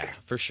 right? Like, yeah,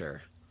 for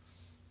sure.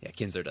 Yeah,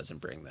 Kinsler doesn't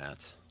bring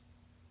that.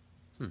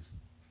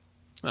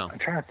 Well, I'm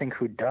trying to think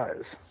who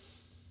does.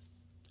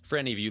 For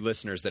any of you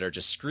listeners that are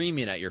just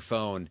screaming at your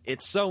phone,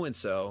 it's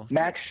so-and-so.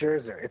 Max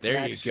Scherzer. It's there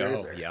Max you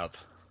go. Scherzer. Yep.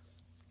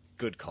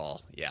 Good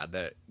call. Yeah,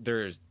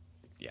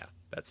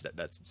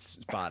 that's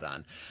spot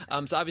on.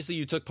 So obviously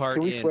you took part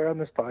in... Can we swear on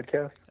this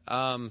podcast?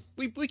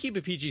 We keep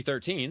it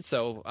PG-13,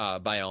 so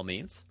by all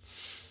means.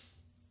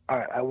 All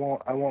right, I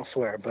won't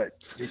swear,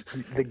 but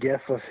the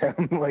gif of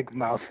him like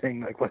mouthing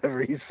like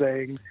whatever he's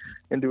saying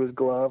into his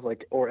glove,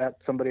 like or at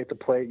somebody at the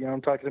plate, you know what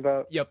I'm talking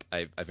about? Yep,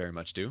 I very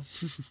much do.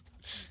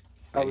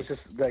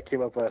 That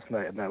came up last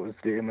night, and that was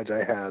the image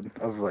I had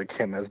of like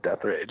him as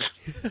Death Rage.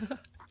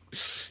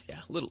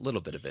 Yeah, a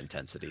little bit of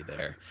intensity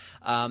there.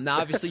 Now,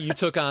 obviously, you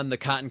took on the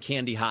cotton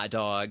candy hot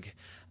dog.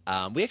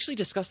 We actually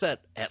discussed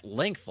that at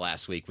length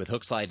last week with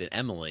Hookslide and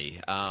Emily.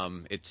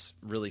 It's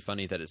really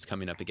funny that it's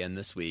coming up again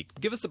this week.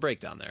 Give us the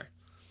breakdown there.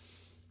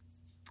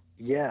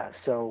 Yeah,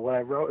 so what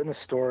I wrote in the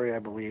story, I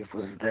believe,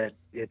 was that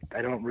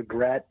I don't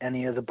regret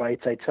any of the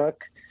bites I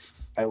took.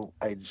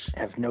 I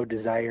have no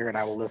desire, and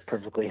I will live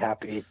perfectly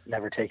happy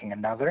never taking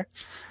another.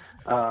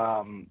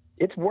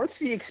 It's worth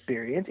the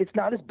experience. It's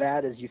not as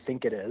bad as you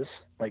think it is.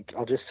 Like,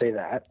 I'll just say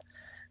that.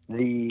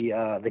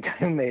 The guy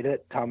who made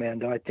it, Tom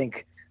Ando, I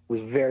think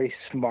was very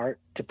smart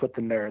to put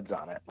the nerds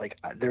on it. Like,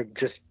 they're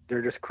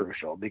just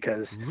crucial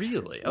because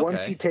really, okay.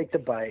 Once you take the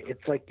bite,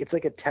 it's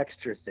like a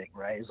texture thing,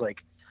 right? It's like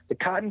the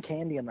cotton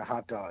candy and the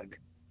hot dog,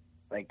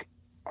 like,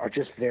 are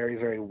just very,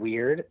 very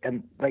weird.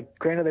 And like,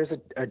 granted, there's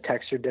a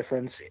texture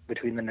difference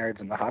between the nerds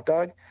and the hot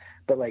dog,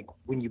 but like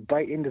when you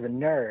bite into the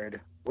nerd,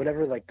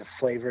 whatever like the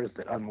flavors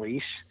that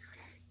unleash,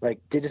 like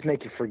they just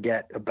make you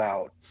forget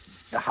about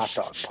the hot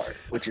dog part,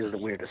 which is the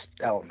weirdest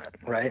element,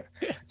 right?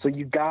 So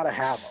you gotta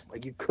have them.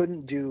 Like you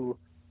couldn't do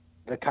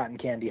the cotton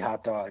candy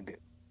hot dog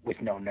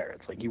with no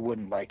nerds. Like you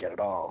wouldn't like it at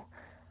all.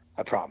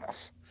 I promise.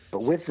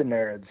 But with the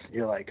nerds,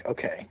 you're like,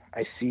 okay,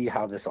 I see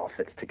how this all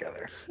fits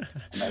together.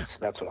 And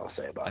that's what I'll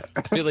say about it.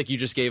 I feel like you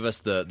just gave us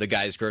the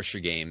Guys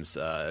Grocery Games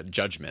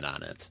judgment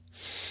on it.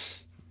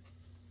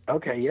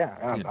 Okay, yeah,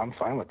 I'm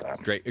fine with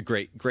that.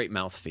 Great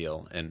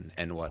mouthfeel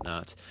and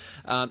whatnot.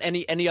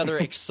 Any other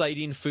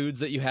exciting foods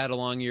that you had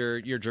along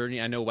your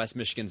journey? I know West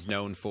Michigan's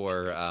known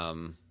for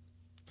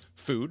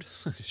food,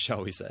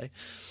 shall we say?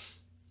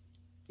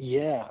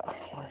 Yeah,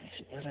 what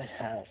did I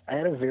have? I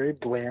had a very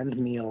bland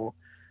meal.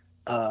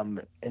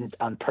 And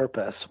on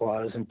purpose while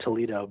I was in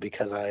Toledo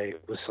because I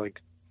was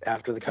like,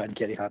 after the cotton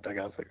candy hot dog,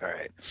 I was like, all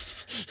right,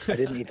 I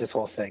didn't eat this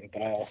whole thing,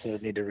 but I also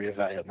need to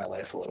reevaluate my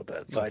life a little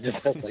bit. So I just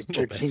had like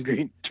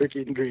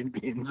turkey and green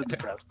beans in the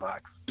press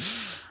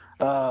box.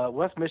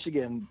 West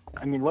Michigan,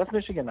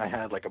 I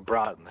had like a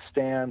brat in the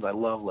stands. I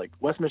love like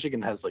West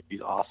Michigan has like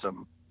these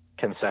awesome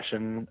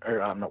concession or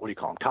what do you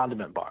call them?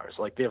 Condiment bars.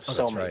 Like they have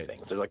so many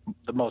things. They're like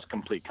the most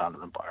complete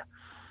condiment bar.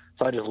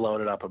 So I just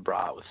loaded up a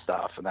brat with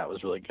stuff, and that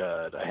was really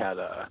good. Have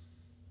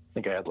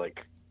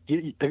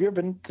you ever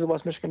been to the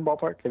West Michigan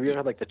ballpark? Have you ever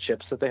had like the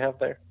chips that they have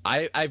there?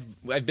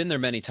 I've been there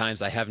many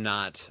times. I have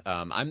not.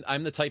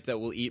 I'm the type that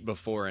will eat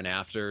before and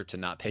after to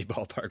not pay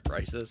ballpark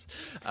prices.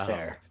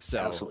 Fair. So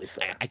absolutely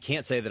fair. I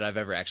can't say that I've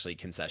ever actually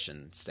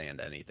concession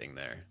stand anything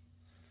there.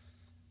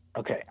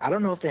 Okay, I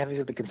don't know if they have these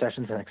at the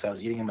concession stand because I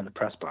was eating them in the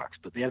press box,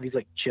 but they have these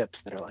like chips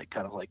that are like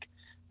kind of like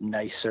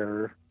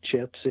nicer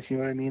chips, if you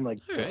know what I mean. Like,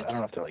 right. I don't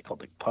know if they're like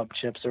called like pump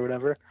chips or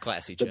whatever.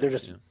 Classy but chips. They're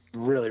just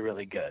really,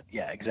 really good.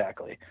 Yeah,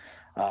 exactly.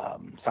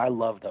 So I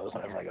love those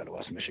whenever I go to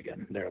West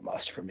Michigan. They're a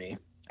must for me.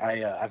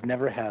 I've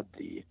never had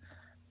the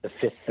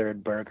Fifth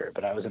Third burger,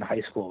 but I was in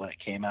high school when it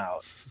came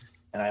out,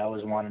 and I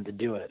always wanted to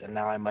do it. And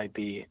now I might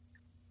be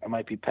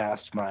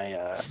past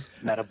my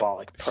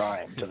metabolic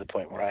prime to the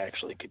point where I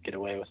actually could get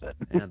away with it.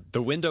 And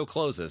the window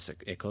closes.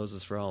 It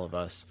closes for all of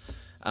us.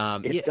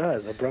 It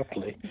does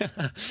abruptly.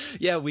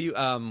 Yeah, we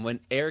when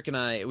Eric and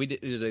I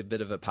did a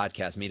bit of a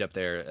podcast meetup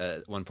there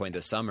at one point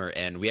this summer,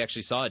 and we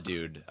actually saw a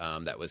dude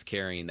that was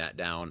carrying that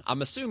down.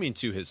 I'm assuming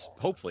to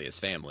hopefully his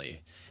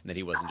family, and that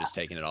he wasn't just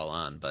taking it all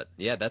on. But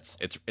yeah,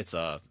 it's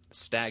a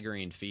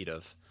staggering feat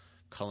of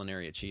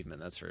culinary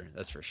achievement. That's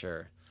for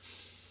sure.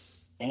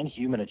 And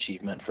human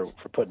achievement for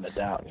putting it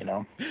down, you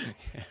know.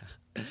 Yeah.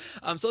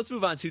 So let's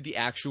move on to the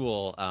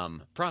actual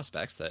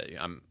prospects that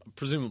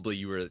presumably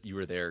you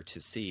were there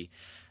to see.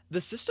 The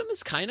system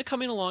is kind of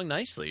coming along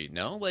nicely,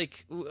 no?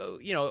 Like,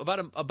 you know,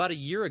 about a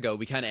year ago,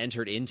 we kind of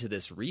entered into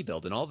this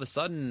rebuild, and all of a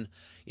sudden,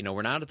 you know,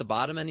 we're not at the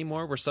bottom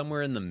anymore. We're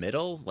somewhere in the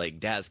middle. Like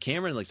Daz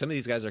Cameron, like some of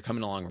these guys are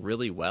coming along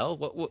really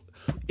well.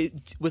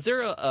 Was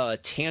there a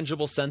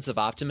tangible sense of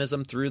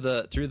optimism through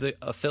the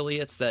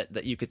affiliates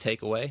that you could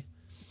take away?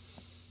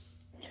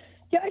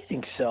 Yeah, I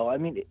think so. I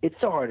mean, it's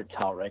so hard to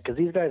tell, right? Because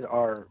these guys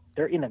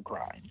they're in a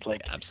grind.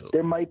 Like, absolutely.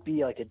 There might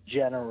be like a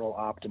general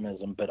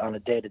optimism, but on a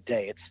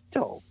day-to-day,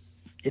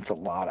 it's a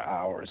lot of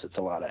hours. It's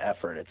a lot of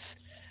effort.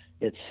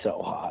 It's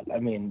so hot. I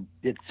mean,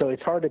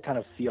 it's hard to kind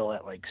of feel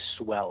it like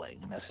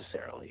swelling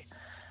necessarily.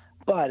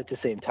 But at the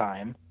same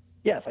time,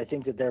 yes, I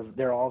think that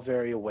they're all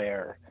very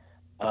aware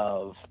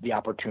of the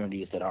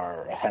opportunities that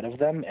are ahead of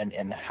them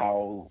and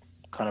how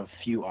kind of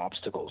few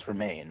obstacles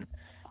remain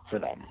for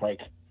them. Like,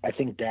 I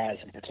think Daz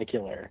in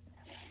particular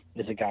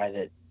is a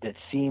guy that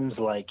seems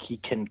like he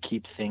can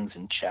keep things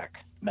in check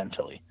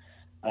mentally.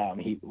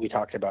 We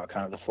talked about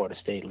kind of the Florida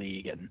State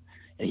League, and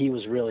he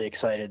was really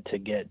excited to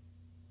get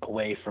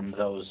away from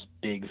those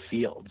big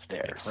fields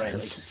there, Makes right?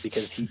 sense. Like,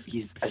 because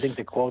he's I think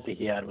the quote that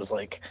he had was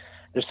like,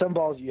 "There's some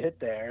balls you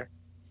hit there,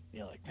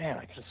 you're like, man,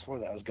 I could have swore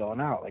that was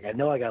going out. Like, I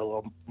know I got a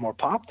little more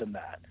pop than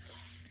that."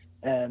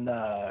 And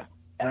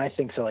I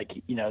think so. Like,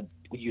 you know,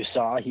 you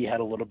saw he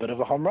had a little bit of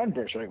a home run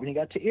burst right when he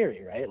got to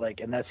Erie, right? Like,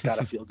 and that's got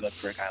to feel good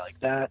for a guy like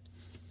that.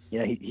 You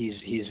know,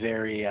 he's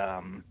very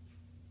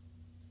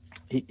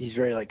he's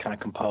very like kind of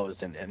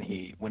composed, and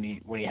he when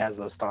he has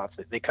those thoughts,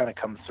 they kind of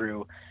come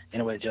through in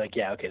a way that you're like,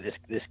 yeah, okay,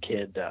 this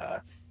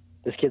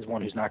kid's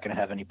one who's not going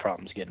to have any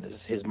problems getting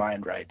his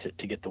mind right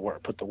to get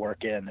put the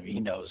work in. I mean,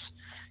 he knows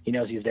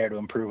he's there to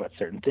improve at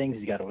certain things.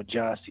 He's got to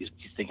adjust. He's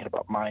thinking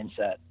about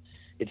mindset.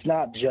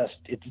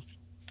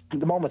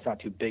 The moment's not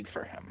too big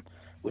for him,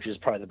 which is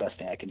probably the best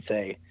thing I can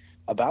say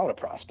about a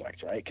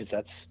prospect, right? Because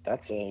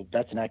that's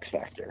an X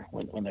factor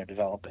when they're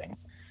developing.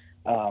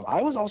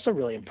 I was also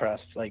really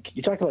impressed. Like,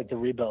 you talk about like the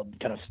rebuild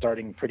kind of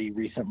starting pretty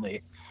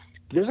recently.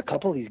 There's a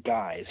couple of these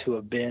guys who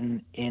have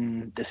been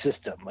in the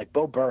system, like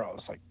Bo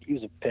Burrows. Like, he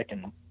was a pick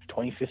in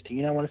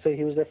 2015. I want to say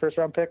he was their first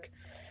round pick.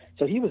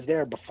 So he was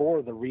there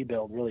before the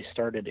rebuild really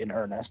started in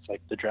earnest.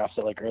 Like, the draft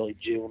at like early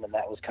June, and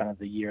that was kind of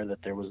the year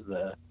that there was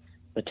the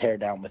tear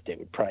down with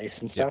David Price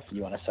and stuff.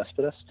 You want to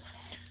Cespedes.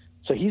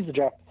 So he's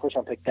the first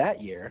round pick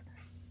that year,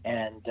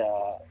 and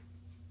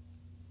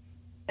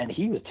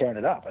he was tearing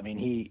it up. I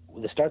mean,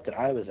 the start that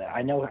I was at,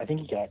 I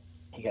think he got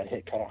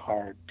hit kind of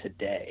hard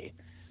today,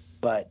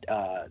 but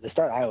the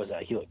start I was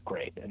at, he looked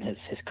great, and his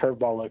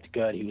curveball looked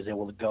good. He was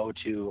able to go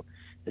to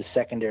his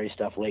secondary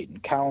stuff late in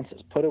counts,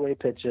 his put away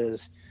pitches,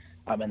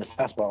 and the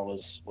fastball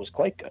was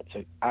quite good.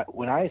 So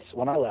when I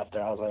left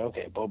there, I was like,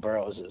 okay, Bo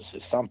Burrows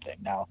is something.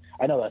 Now,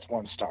 I know that's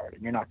one start,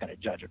 and you're not going to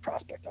judge a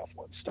prospect off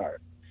one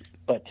start.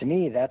 But to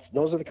me,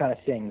 those are the kind of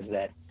things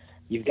that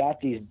you've got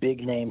these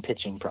big name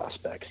pitching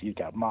prospects. You've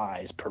got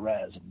Mize,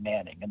 Perez, and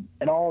Manning,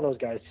 and all of those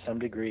guys to some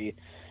degree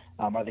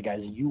are the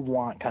guys you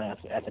want kind of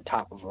at the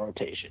top of a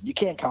rotation. You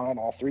can't count on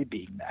all three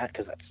being that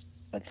because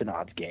that's an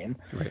odds game.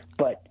 Right.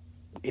 But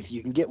if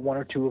you can get one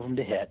or two of them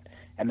to hit,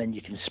 and then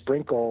you can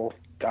sprinkle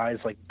guys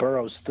like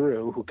Burrows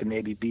through who can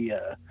maybe be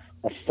a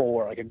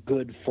 4, like a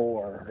good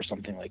 4 or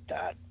something like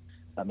that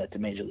at the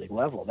major league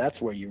level, that's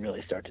where you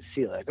really start to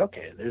see like,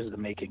 okay, there's the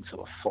makings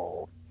of a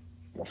full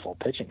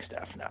pitching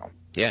staff now.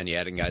 Yeah, and you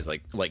add in guys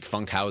like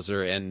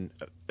Funkhauser and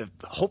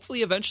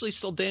hopefully eventually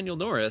still Daniel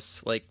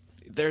Norris. Like,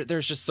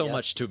 there's just so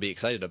much to be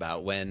excited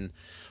about when,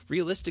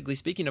 realistically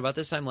speaking, about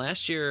this time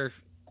last year,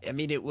 I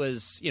mean, it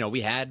was,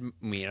 we had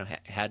Manning,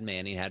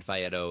 had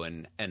Faedo,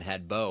 and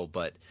had Bo,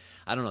 but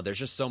I don't know. There's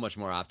just so much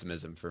more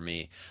optimism for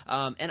me.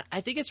 And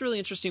I think it's really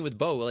interesting with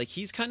Bo. Like,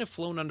 he's kind of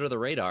flown under the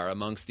radar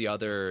amongst the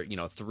other,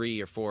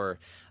 3 or 4.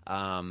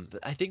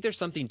 I think there's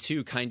something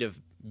too, kind of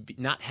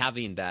not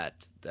having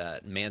that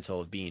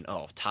mantle of being,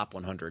 top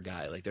 100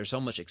 guy. Like, there's so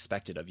much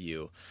expected of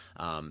you,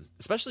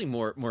 especially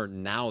more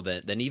now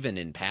than even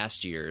in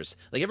past years.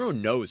 Like,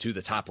 everyone knows who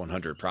the top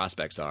 100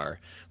 prospects are.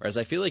 Whereas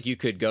I feel like you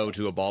could go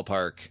to a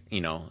ballpark,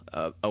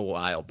 a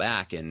while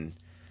back, and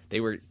they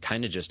were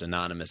kind of just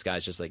anonymous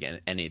guys, just like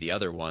any of the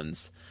other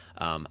ones.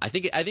 I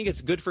think it's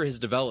good for his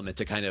development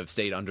to kind of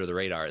stay under the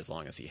radar as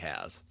long as he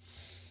has.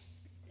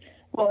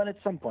 Well, and at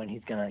some point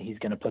he's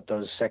gonna put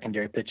those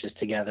secondary pitches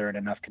together in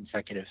enough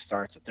consecutive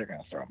starts that they're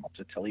gonna throw him up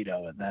to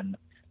Toledo, and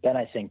then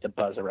I think the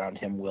buzz around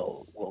him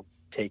will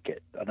take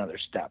it another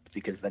step,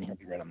 because then he'll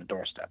be right on the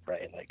doorstep,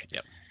 right? Like,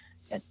 yep.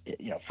 And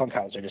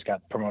Funkhauser just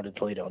got promoted to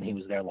Toledo, and he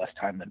was there less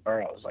time than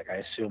Burroughs. Like, I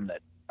assume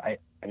that I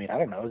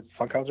don't know. Is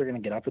Funkhauser going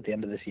to get up at the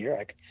end of this year?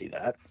 I could see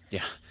that.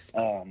 Yeah.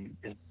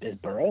 Is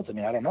Burroughs? I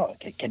mean, I don't know.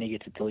 Can he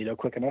get to Toledo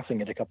quick enough and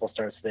get a couple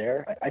starts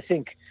there? I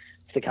think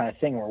it's the kind of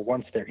thing where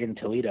once they're in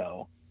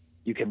Toledo,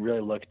 you can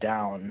really look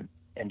down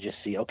and just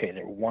see, okay,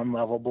 they're one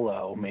level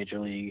below Major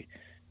League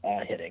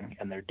hitting,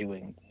 and they're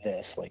doing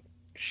this. Like,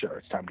 sure,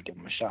 it's time to give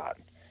them a shot.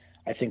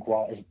 I think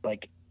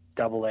like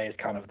Double-A is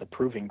kind of the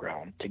proving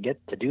ground to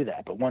get to do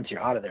that. But once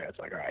you're out of there, it's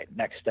like, all right,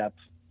 next step,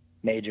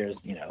 majors,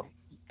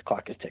 the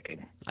clock is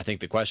ticking. I think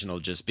the question will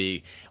just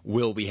be,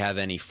 will we have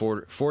any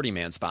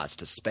 40-man spots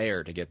to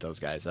spare to get those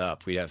guys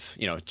up? We have,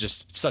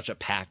 just such a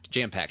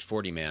jam-packed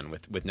 40-man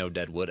with no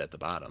dead wood at the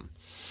bottom.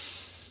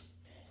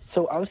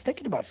 So I was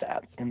thinking about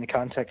that in the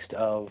context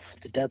of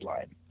the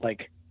deadline.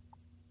 Like,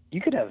 you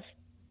could have,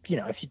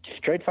 if you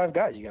trade 5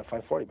 guys, you got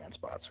 5 40-man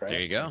spots, right? There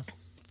you go.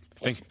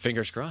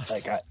 Fingers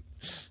crossed.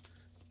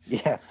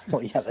 Yeah,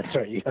 that's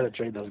right. You got to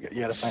trade those guys. You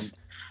got to find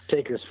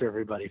takers for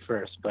everybody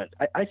first. But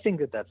I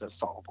think that's a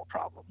solvable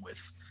problem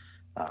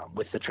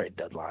with the trade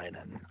deadline.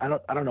 And I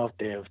don't know if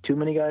they have too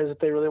many guys that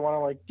they really want to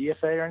like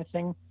DFA or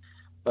anything.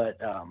 But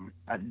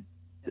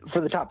for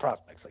the top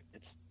prospects, like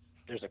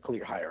there's a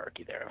clear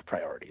hierarchy there of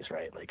priorities,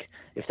 right? Like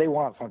if they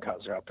want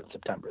Funkhauser up in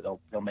September,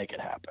 they'll make it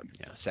happen.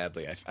 Yeah,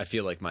 sadly, I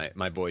feel like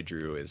my boy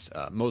Drew is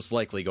most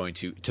likely going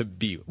to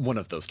be one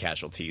of those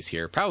casualties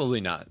here. Probably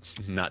not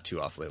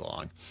too awfully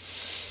long.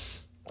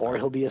 Or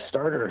he'll be a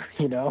starter,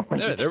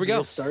 There we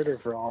go. A starter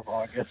for all of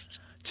August.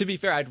 To be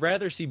fair, I'd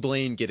rather see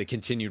Blaine get a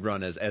continued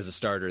run as a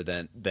starter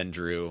than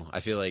Drew. I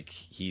feel like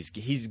he's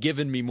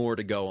given me more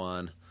to go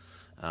on.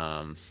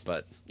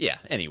 But yeah,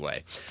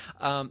 anyway.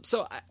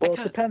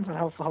 It depends on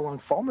how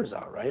long Fulmer's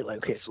out, right? Like,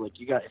 okay, so if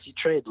you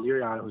trade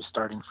Liriano, who's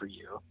starting for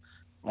you,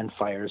 and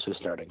Fires, who's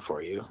starting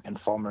for you, and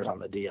Fulmer's on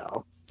the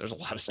DL. There's a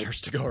lot of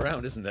starts to go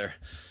around, isn't there?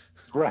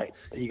 Right.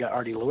 You got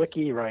Artie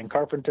Lewicki, Ryan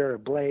Carpenter,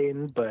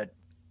 Blaine, but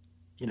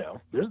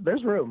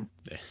there's room.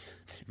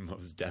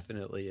 Most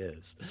definitely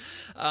is.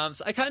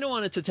 So I kind of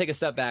wanted to take a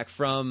step back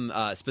from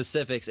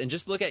specifics and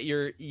just look at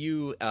your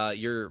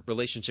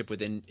relationship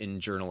in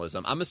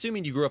journalism. I'm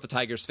assuming you grew up a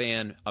Tigers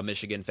fan, a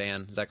Michigan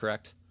fan. Is that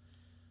correct?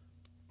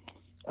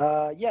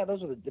 Yeah,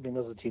 those are the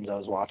teams I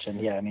was watching.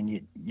 Yeah, I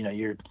mean,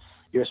 you're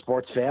a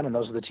sports fan, and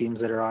those are the teams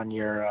that are on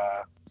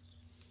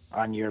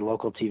your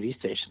local TV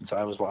station. So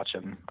I was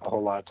watching a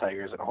whole lot of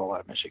Tigers and a whole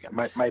lot of Michigan.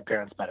 My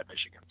parents met at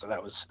Michigan, so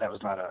that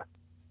was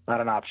not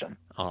an option.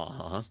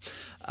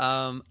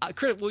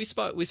 We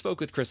spoke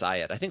with Chris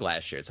Ayat, I think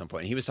last year at some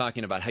point. He was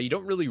talking about how you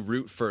don't really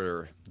root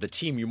for the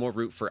team; you more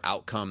root for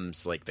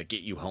outcomes like that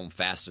get you home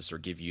fastest or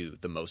give you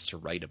the most to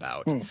write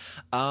about.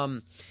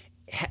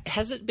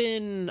 Has it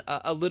been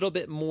a little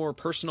bit more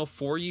personal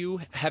for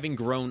you, having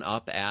grown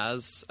up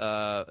as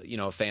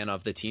a fan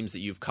of the teams that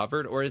you've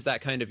covered, or is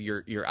that kind of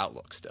your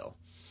outlook still?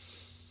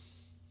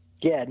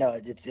 Yeah, no,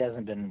 it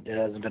hasn't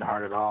been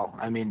hard at all.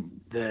 I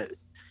mean,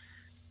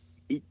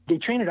 they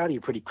train it out of you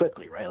pretty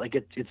quickly, right? Like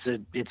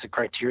it's a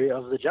criteria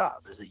of the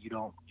job is that you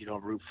don't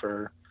root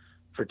for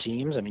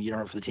teams. I mean, you don't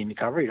root for the team you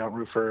cover. You don't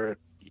root for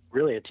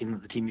really a team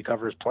that the team you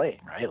cover is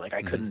playing, right? Like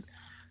I couldn't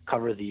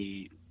cover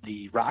the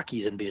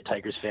Rockies and be a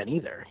Tigers fan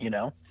either,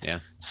 Yeah.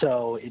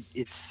 So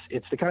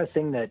it's the kind of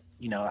thing that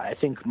I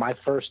think my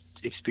first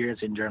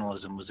experience in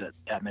journalism was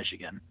at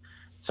Michigan.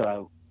 So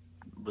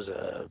I was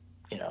a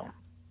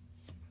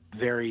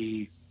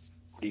very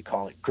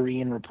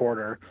green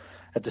reporter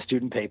at the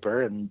student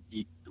paper, and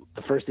the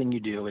first thing you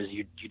do is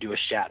you do a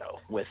shadow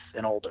with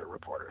an older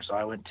reporter. So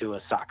I went to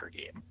a soccer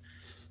game,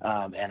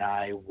 and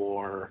I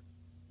wore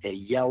a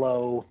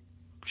yellow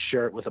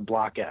shirt with a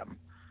block M.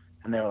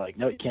 And they were like,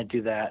 no, you can't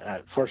do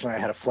that. Fortunately, I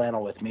had a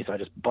flannel with me, so I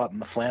just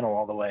buttoned the flannel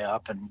all the way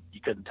up, and you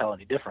couldn't tell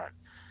any different.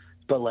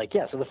 But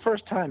so the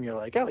first time you're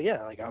like, oh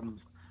yeah, like I'm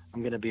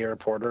going to be a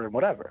reporter and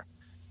whatever.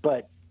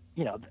 But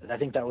I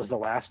think that was the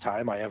last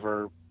time I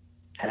ever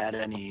had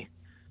any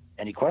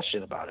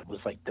question about it. It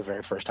was like the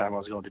very first time I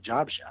was going to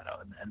job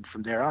shadow, and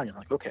from there on, you're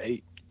like,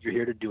 okay, you're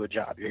here to do a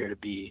job. You're here to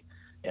be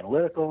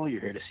analytical.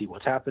 You're here to see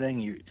what's happening.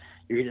 You're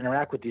here to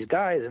interact with these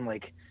guys, and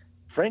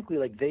frankly,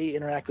 they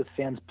interact with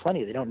fans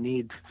plenty. They don't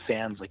need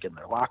fans in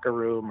their locker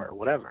room or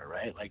whatever,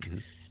 right?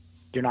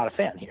 You're not a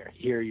fan here.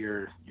 Here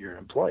you're an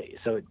employee.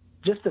 So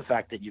just the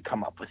fact that you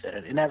come up with it,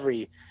 and in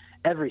every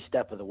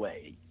step of the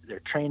way,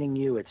 they're training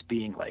you. It's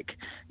being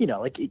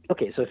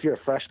okay, so if you're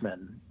a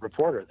freshman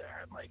reporter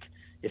there, and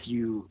if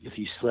you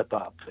slip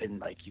up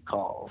and you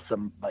call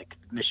some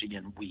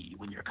Michigan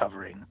when you're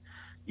covering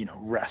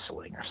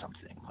wrestling or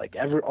something,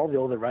 all the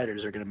older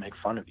writers are going to make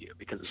fun of you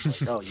because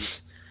it's oh,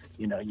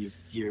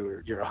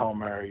 you're a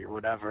homer, you're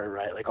whatever,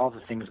 right? All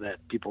the things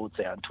that people would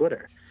say on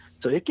Twitter.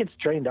 So it gets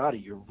trained out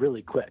of you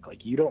really quick.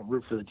 Like, you don't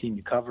root for the team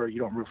you cover. You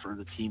don't root for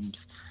the teams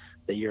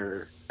that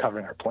you're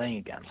covering or playing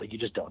against. Like, you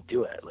just don't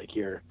do it. Like,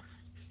 you're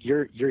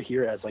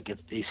here as like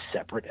a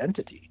separate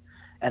entity.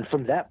 And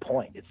from that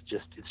point, it's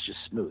just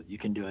smooth. You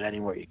can do it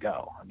anywhere you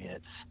go. I mean,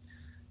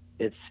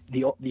 it's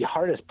the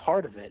hardest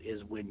part of it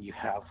is when you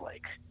have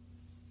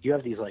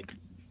these like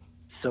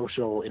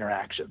social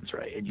interactions,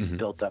 right? And you've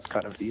built up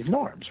kind of these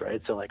norms,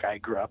 right? So like, I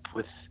grew up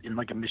in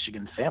like a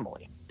Michigan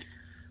family.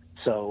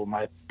 So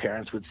my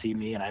parents would see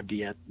me and I'd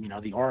be at,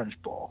 the Orange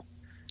Bowl.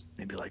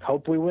 They'd be like,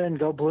 "Hope we win,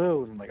 go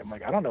blue." And I'm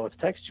like, I don't know what to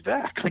text you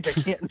back. Like, I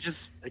can't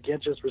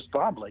just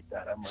respond like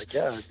that. I'm like,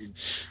 yeah,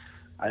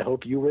 I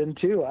hope you win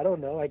too. I don't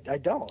know. I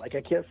don't. Like,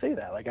 I can't say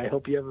that. Like, I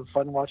hope you have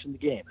fun watching the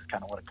game. It's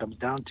kind of what it comes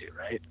down to,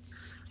 right?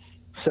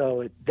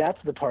 So that's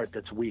the part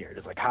that's weird.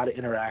 Is like how to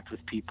interact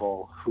with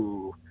people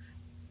who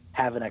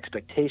have an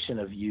expectation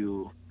of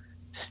you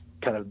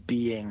kind of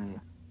being,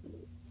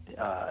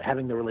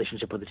 having the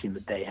relationship with the team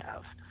that they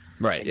have.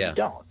 Right. And yeah. You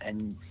don't.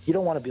 And you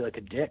don't want to be like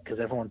a dick because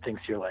everyone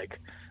thinks you're like,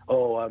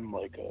 oh, I'm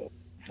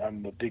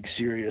a big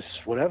serious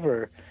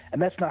whatever.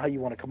 And that's not how you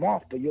want to come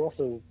off. But you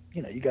also,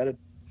 you got to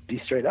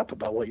be straight up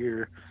about what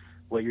your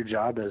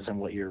job is and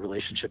what your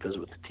relationship is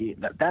with the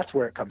team. That's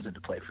where it comes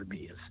into play for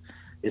me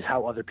is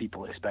how other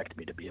people expect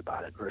me to be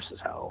about it versus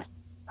how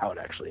it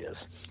actually is.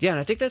 Yeah. And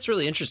I think that's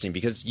really interesting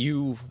because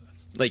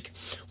like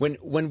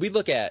when we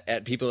look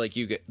at people like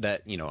you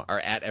that, are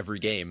at every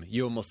game,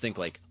 you almost think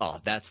like, oh,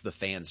 that's the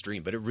fan's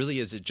dream, but it really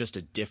is just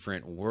a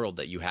different world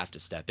that you have to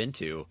step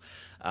into.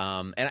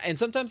 And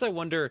sometimes I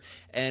wonder,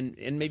 and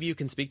maybe you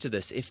can speak to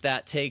this, if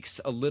that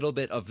takes a little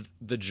bit of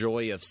the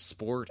joy of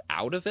sport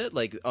out of it,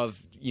 like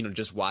of,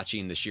 just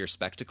watching the sheer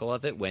spectacle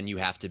of it when you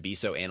have to be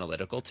so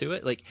analytical to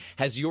it. Like,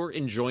 has your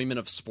enjoyment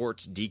of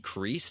sports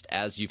decreased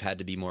as you've had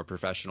to be more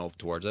professional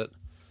towards it?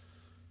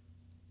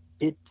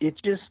 It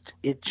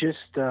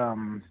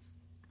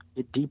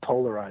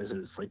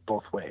depolarizes like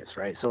both ways,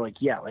 right? So like,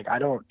 yeah, like I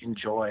don't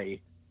enjoy,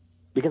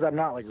 because I'm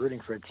not like rooting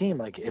for a team.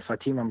 Like if a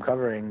team I'm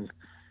covering,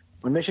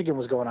 when Michigan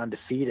was going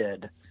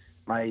undefeated,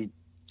 my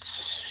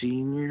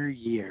senior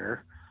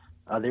year,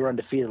 they were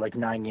undefeated like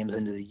 9 games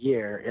into the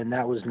year, and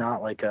that was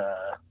not like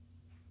a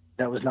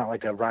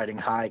riding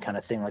high kind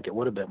of thing like it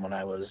would have been when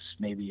I was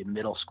maybe in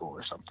middle school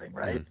or something,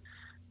 right? Mm-hmm.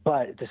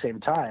 But at the same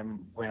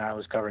time, when I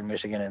was covering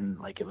Michigan and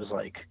like it was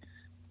like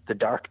the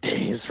dark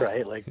days,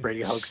 right? Like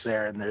Brady Hoke's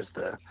there and there's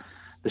the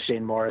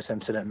Shane Morris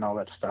incident and all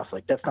that stuff.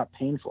 Like that's not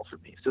painful for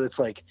me. So it's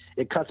like,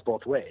 it cuts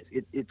both ways.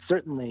 It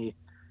certainly,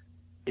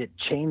 it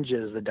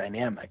changes the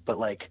dynamic, but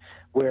like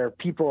where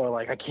people are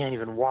like, I can't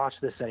even watch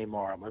this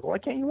anymore. I'm like, well, why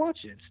can't you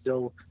watch it? It's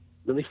still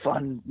really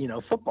fun,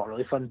 football,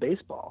 really fun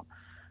baseball.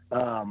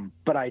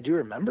 But I do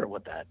remember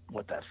what that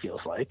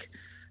feels like.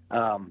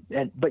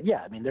 But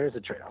yeah, I mean, there is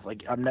a trade-off.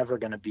 Like I'm never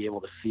going to be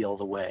able to feel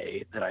the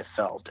way that I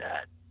felt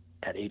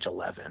at age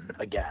 11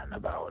 again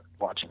about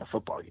watching a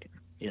football game,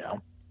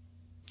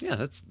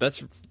 Yeah,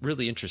 that's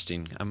really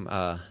interesting. I'm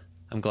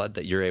glad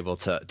that you're able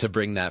to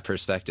bring that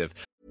perspective.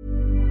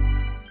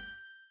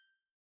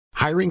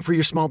 Hiring for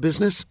your small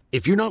business?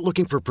 If you're not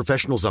looking for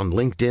professionals on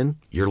LinkedIn,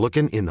 you're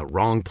looking in the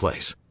wrong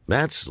place.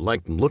 That's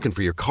like looking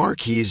for your car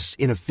keys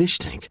in a fish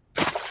tank.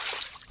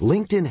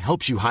 LinkedIn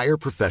helps you hire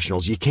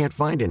professionals you can't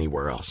find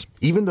anywhere else,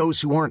 even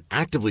those who aren't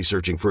actively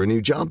searching for a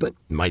new job but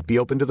might be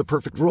open to the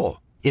perfect role.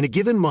 In a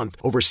given month,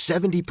 over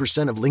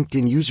 70% of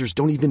LinkedIn users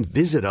don't even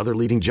visit other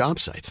leading job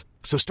sites.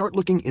 So start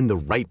looking in the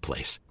right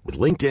place. With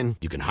LinkedIn,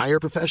 you can hire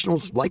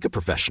professionals like a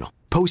professional.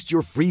 Post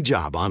your free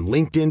job on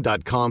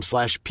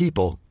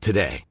linkedin.com/people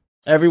today.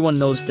 Everyone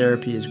knows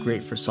therapy is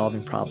great for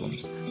solving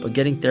problems, but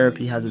getting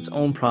therapy has its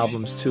own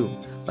problems too,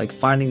 like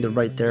finding the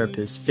right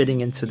therapist,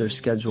 fitting into their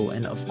schedule,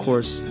 and of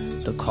course,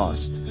 the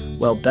cost.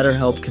 Well,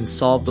 BetterHelp can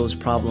solve those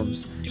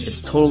problems.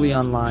 It's totally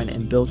online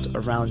and built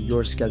around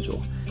your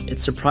schedule.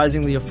 It's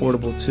surprisingly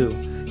affordable too.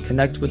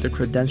 Connect with a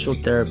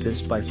credentialed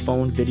therapist by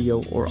phone,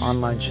 video, or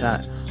online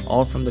chat,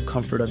 all from the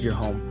comfort of your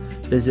home.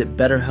 Visit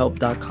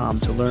BetterHelp.com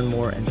to learn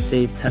more and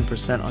save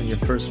 10% on your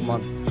first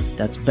month.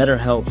 That's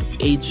BetterHelp,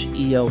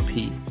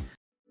 H-E-L-P.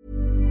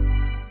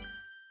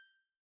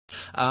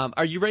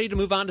 Are you ready to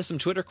move on to some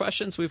Twitter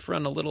questions? We've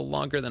run a little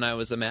longer than I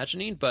was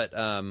imagining, but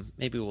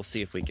maybe we'll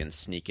see if we can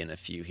sneak in a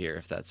few here,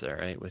 if that's all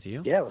right with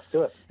you. Yeah, let's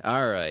do it.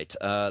 All right.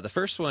 The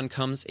first one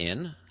comes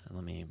in.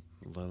 Let me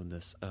load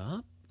this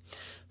up.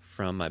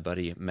 From my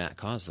buddy Matt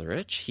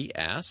Kozlerich. He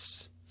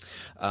asks,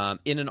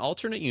 in an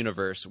alternate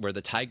universe where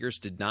the Tigers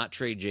did not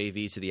trade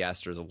JV to the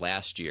Astros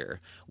last year,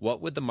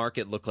 what would the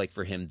market look like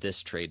for him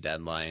this trade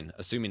deadline,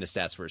 assuming the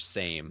stats were the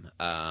same?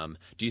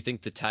 Do you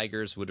think the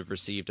Tigers would have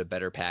received a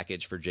better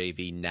package for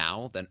JV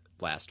now than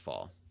last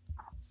fall?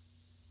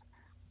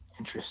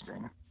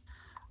 Interesting.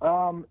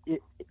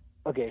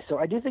 Okay, so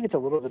I do think it's a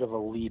little bit of a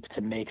leap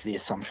to make the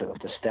assumption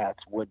that the stats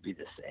would be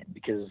the same,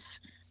 because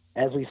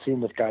as we've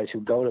seen with guys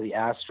who go to the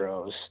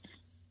Astros,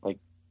 like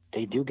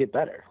they do get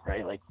better,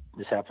 right? Like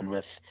this happened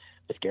with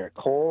Garrett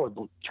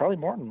Cole. Charlie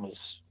Morton was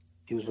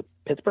with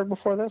Pittsburgh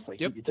before this. Like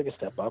yep. he took a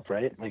step up,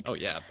 right? Like, oh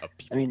yeah,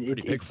 I mean,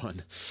 pretty big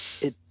one.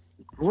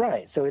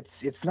 Right. So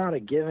it's not a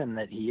given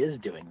that he is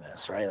doing this,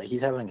 right? Like,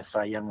 he's having a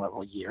Cy Young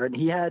level year, and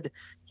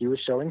he was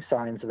showing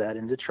signs of that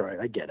in Detroit.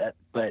 I get it,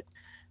 but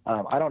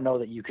I don't know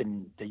that you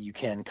can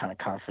kind of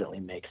confidently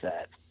make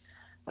that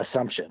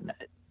assumption.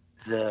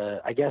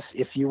 I guess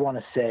if you want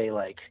to say,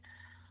 like,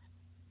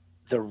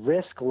 the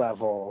risk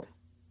level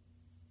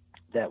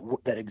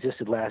that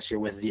existed last year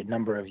with the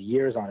number of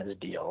years on his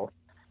deal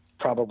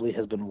probably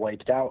has been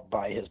wiped out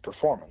by his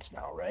performance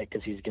now, right?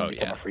 Because he's going to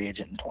become a free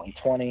agent in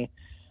 2020.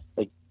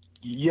 Like,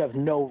 you have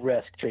no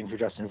risk trading for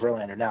Justin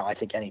Verlander now. I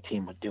think any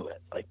team would do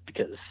it, like,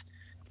 because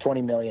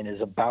 $20 million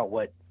is about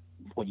what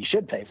you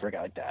should pay for a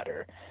guy like that.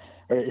 Or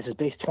is his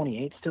base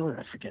 28 still? Or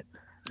I forget.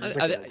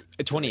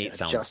 28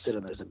 sounds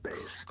and there's a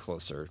base.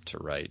 Closer to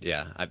right.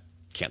 Yeah, I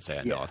can't say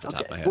I know off the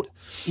top of my head. Well,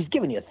 he's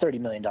giving you a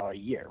 $30 million a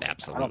year. Right?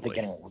 Absolutely. I don't think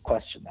anyone would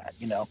question that,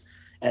 you know.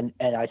 And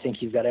I think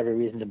he's got every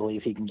reason to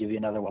believe he can give you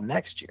another one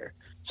next year.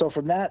 So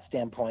from that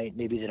standpoint,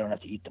 maybe they don't have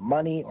to eat the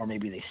money, or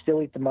maybe they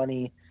still eat the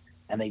money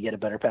and they get a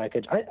better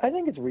package. I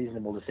think it's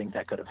reasonable to think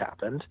that could have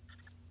happened.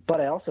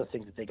 But I also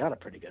think that they got a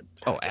pretty good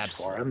package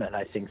for him. And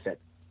I think that,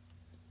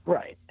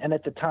 right. And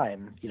at the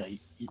time, you know,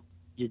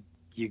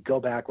 you go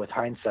back with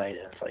hindsight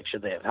and it's like,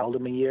 should they have held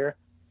him a year?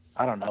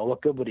 I don't know.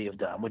 What good would he have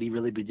done? Would he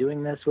really be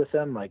doing this with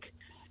them? Like,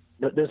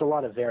 there's a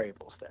lot of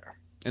variables there.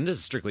 And this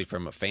is strictly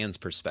from a fan's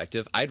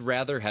perspective. I'd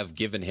rather have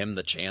given him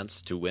the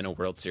chance to win a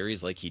World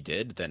Series like he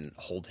did than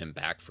hold him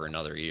back for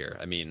another year.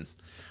 I mean,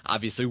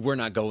 obviously we're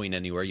not going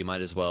anywhere. You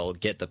might as well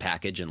get the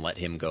package and let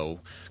him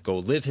go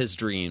live his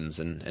dreams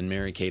and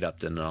marry Kate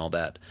Upton and all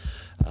that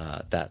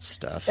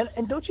stuff.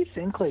 And don't you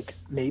think, like,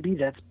 maybe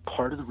that's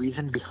part of the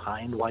reason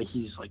behind why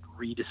he's, like,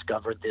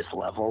 rediscovered this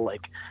level?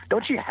 Like,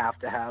 don't you have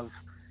to have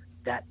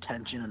that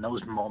tension and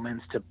those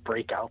moments to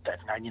break out that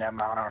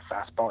 99-mile-an-hour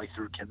fastball he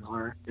threw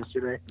Kinsler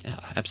yesterday? Yeah,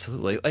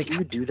 absolutely. Like, can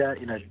you do that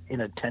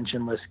in a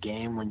tensionless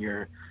game when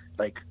you're,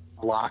 like,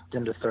 locked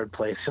into third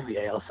place in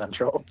the AL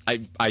Central?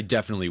 I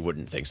definitely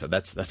wouldn't think so.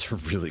 That's a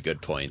really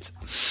good point.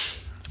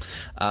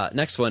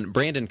 Next one,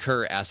 Brandon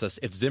Kerr asks us,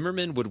 if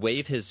Zimmerman would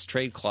waive his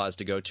trade clause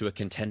to go to a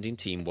contending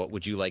team, what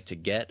would you like to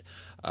get?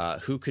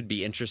 Who could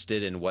be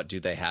interested, and what do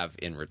they have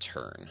in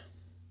return?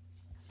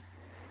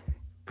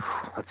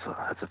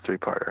 That's a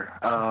three-parter.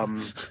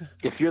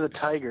 If you're the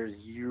Tigers,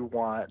 you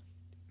want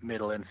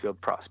middle infield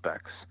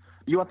prospects.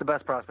 You want the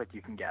best prospect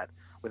you can get,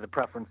 with a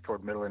preference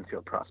toward middle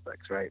infield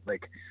prospects, right?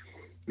 Like,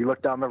 you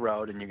look down the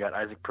road and you got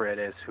Isaac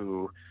Paredes,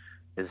 who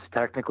is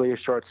technically a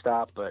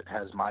shortstop, but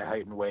has my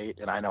height and weight,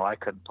 and I know I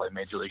couldn't play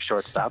Major League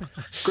shortstop.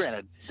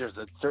 Granted, there's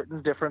a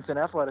certain difference in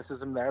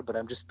athleticism there, but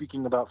I'm just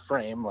speaking about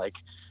frame. Like,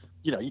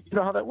 you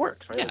know how that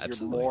works, right? Yeah, like,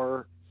 absolutely. You're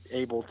more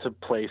able to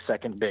play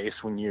second base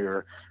when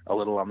you're a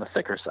little on the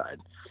thicker side.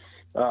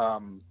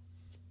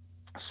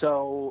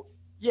 So,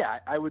 yeah,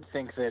 I would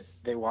think that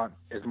they want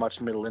as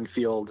much middle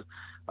infield,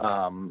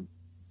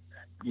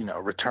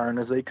 return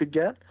as they could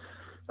get.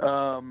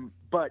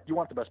 But you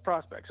want the best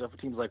prospects. So if a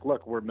team's like,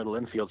 look, we're middle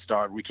infield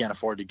starved, we can't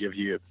afford to give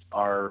you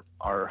our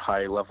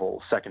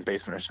high-level second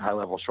baseman or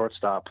high-level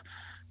shortstop,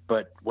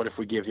 but what if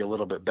we give you a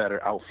little bit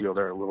better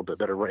outfielder, a little bit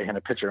better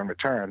right-handed pitcher in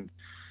return?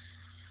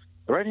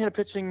 The right-handed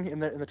pitching in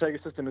the Tiger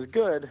system is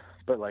good,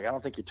 but, like, I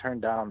don't think you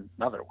turn down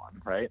another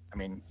one, right? I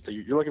mean, so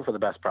you're looking for the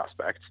best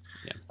prospects.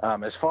 Yeah.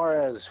 As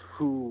far as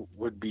who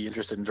would be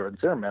interested in Jordan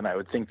Zimmerman, I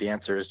would think the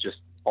answer is just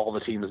all the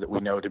teams that we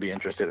know to be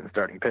interested in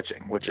starting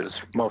pitching, which is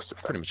most of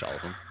them. Pretty much all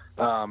of them.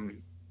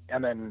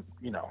 And then,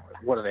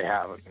 what do they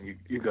have?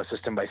 You go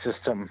system by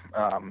system.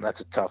 That's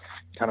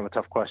kind of a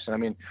tough question. I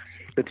mean,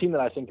 the team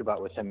that I think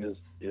about with him is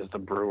the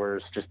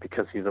Brewers, just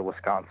because he's a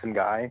Wisconsin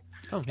guy.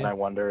 Oh, yeah. And I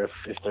wonder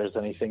if there's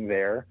anything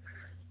there.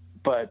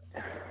 But,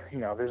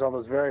 there's all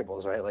those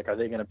variables, right? Like, are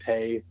they going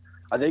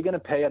to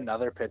pay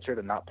another pitcher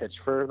to not pitch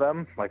for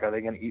them? Like, are they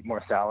going to eat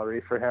more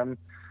salary for him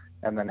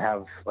and then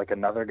have, like,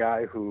 another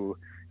guy who,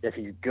 if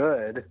he's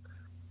good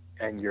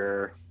and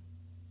you're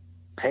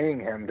paying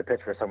him to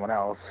pitch for someone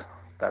else,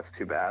 that's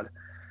too bad.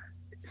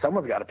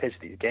 Someone's got to pitch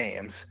these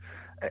games.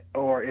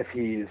 Or if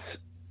he's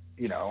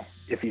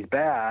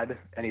bad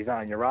and he's not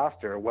on your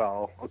roster,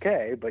 well,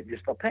 okay, but you're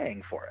still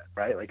paying for it,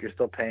 right? Like, you're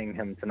still paying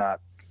him to not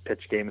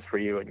pitch games for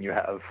you, and you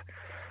have,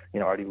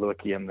 Artie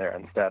Luecke in there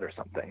instead or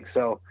something.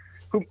 So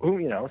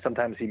who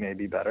sometimes he may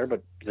be better,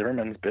 but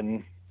Zimmerman's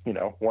been,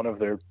 one of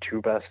their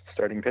two best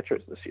starting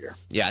pitchers this year.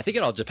 Yeah, I think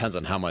it all depends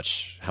on how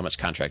much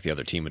contract the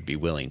other team would be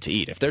willing to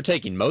eat. If they're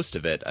taking most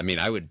of it, I mean,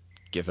 I would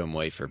give him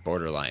away for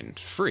borderline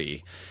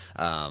free.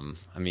 I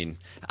mean,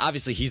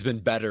 obviously he's been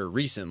better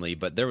recently,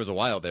 but there was a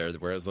while there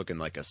where it was looking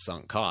like a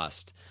sunk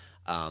cost.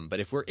 But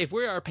if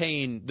we are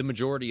paying the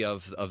majority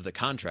of the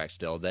contract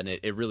still, then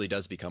it really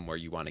does become where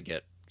you want to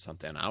get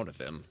something out of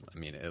him. I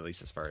mean, at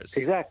least as far as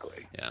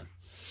exactly. Yeah.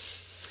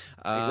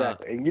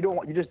 Exactly, and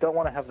you just don't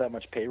want to have that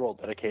much payroll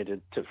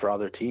dedicated for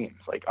other teams.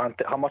 Like,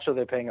 how much are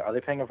they paying? Are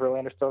they paying a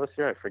Verlander still this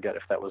year? I forget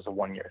if that was a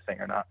 1-year thing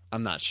or not.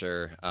 I'm not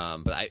sure,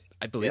 but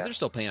I believe they're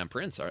still paying on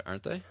Prince,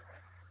 aren't they?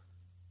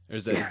 Or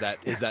is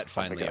that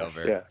finally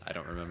over? Yeah. I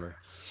don't remember.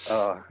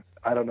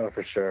 I don't know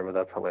for sure, but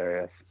that's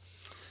hilarious.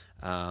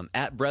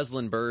 At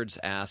Breslin Birds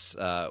asks,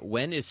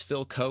 when is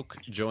Phil Koch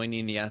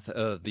joining the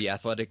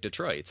Athletic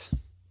Detroit?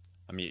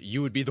 I mean,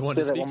 you would be the one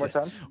to speak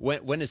to.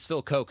 When is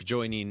Phil Koch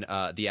joining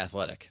the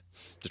Athletic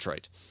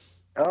Detroit?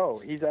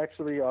 Oh, he's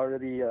actually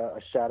already a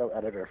shadow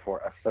editor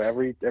for us. So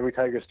every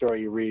Tiger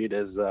story you read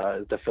is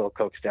the Phil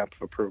Koch stamp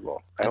of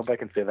approval. I hope I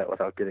can say that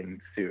without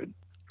getting sued.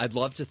 I'd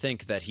love to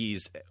think that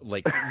he's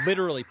like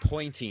literally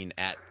pointing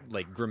at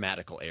like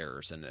grammatical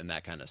errors and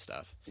that kind of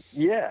stuff.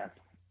 Yeah.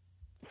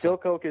 Phil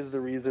Koch is the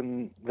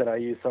reason that I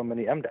use so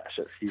many M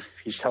dashes.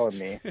 He's telling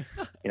me,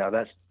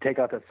 that take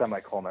out that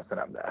semicolon, that's an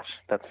M dash.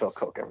 That's Phil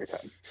Koch every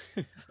time.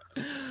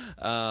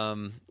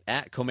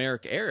 At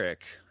Comeric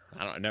Eric,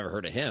 I've never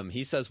heard of him.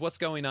 He says, "What's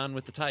going on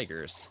with the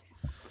Tigers?"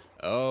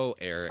 Oh,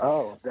 Eric.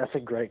 Oh, that's a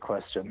great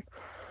question.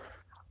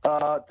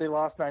 They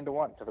lost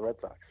 9-1 to the Red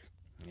Sox.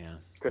 Yeah.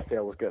 Chris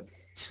Sale was good.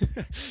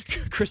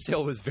 Chris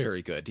Sale was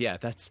very good. Yeah,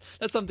 that's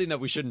something that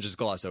we shouldn't just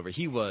gloss over.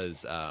 He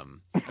was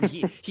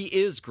he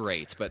is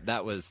great, but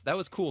that was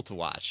cool to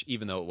watch,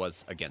 even though it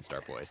was against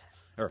our boys.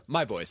 Or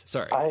my boys,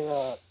 sorry.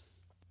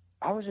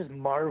 I was just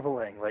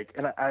marveling,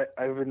 and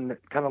I've been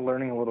kind of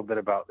learning a little bit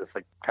about this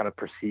kind of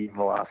perceived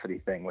velocity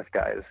thing with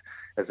guys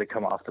as they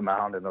come off the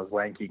mound and those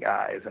lanky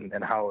guys and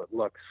how it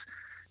looks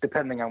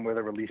depending on where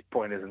the release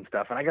point is and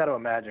stuff. And I got to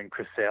imagine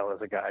Chris Sale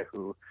is a guy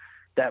who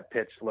that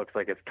pitch looks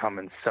like it's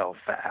coming so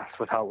fast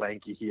with how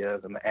lanky he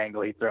is and the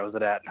angle he throws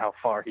it at and how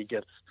far he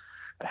gets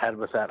ahead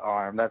with that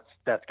arm. That's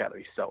got to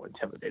be so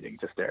intimidating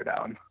to stare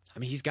down. I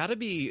mean, he's got to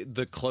be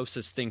the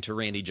closest thing to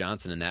Randy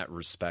Johnson in that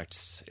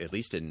respect, at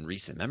least in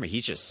recent memory.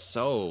 He's just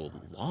so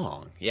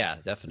long. Yeah,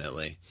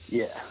 definitely.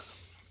 Yeah.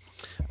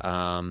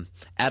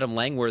 Adam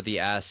Langworthy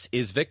asks,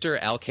 is Victor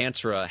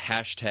Alcantara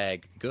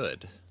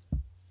 #good?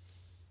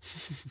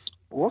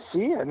 We'll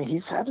see. I mean,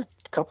 he's had a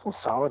couple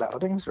solid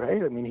outings,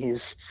 right? I mean, he's,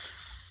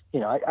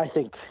 I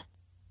think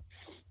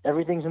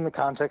everything's in the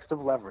context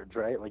of leverage,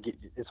 right? Like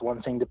it's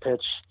one thing to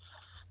pitch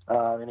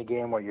in a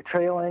game where you're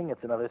trailing.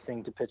 It's another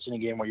thing to pitch in a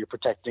game where you're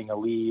protecting a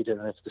lead and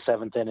it's the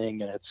seventh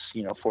inning and it's,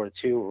 4-2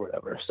 or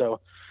whatever.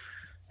 So,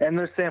 and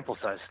there's sample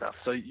size stuff.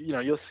 So,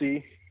 you'll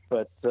see,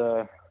 but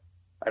I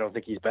don't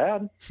think he's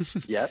bad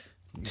yet.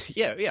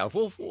 Yeah.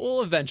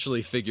 We'll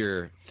eventually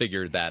figure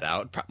that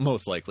out,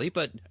 most likely,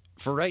 but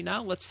for right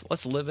now,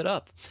 let's live it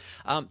up.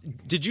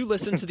 Did you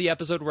listen to the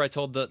episode where I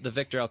told the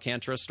Victor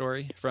Alcantara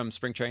story from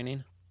spring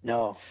training?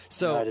 No,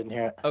 I didn't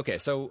hear it. Okay,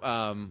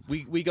 so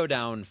we go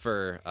down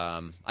for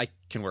I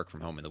can work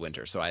from home in the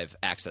winter, so I have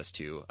access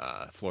to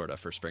Florida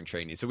for spring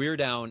training. So we were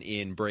down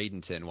in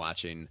Bradenton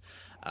watching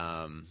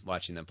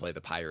them play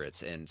the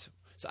Pirates, and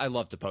so I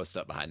love to post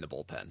up behind the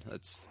bullpen.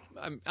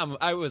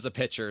 I was a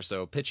pitcher,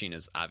 so pitching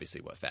is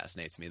obviously what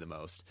fascinates me the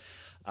most.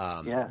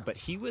 But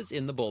he was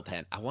in the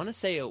bullpen. I want to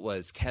say it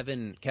was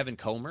Kevin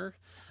Comer,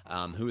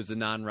 who was a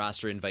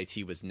non-roster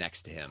invitee, was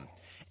next to him.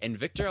 And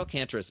Victor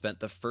Alcantara spent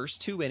the first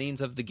 2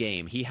 innings of the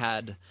game. He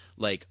had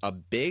like a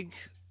big,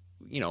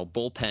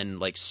 bullpen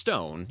like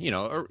stone,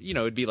 or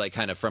it'd be like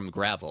kind of from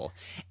gravel,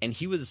 and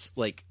he was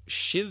like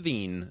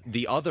shivving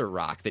the other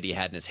rock that he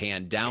had in his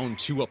hand down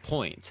to a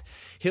point.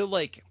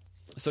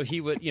 So he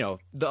would,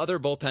 the other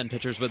bullpen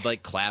pitchers would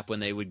like clap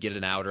when they would get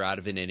an out or out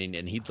of an inning,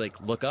 and he'd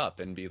like look up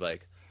and be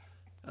like,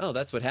 oh,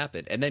 that's what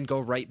happened, and then go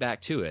right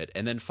back to it.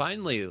 And then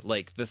finally,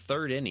 like the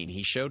 3rd inning,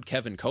 he showed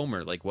Kevin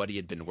Comer like what he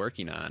had been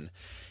working on,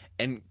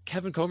 and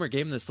Kevin Comer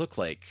gave him this look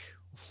like,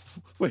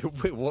 wait,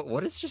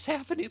 what is just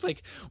happening?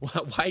 Like,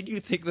 why do you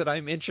think that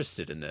I'm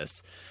interested in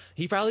this?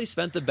 He probably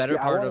spent the better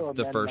part of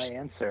the first. My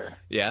answer.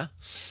 Yeah.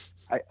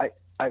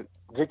 I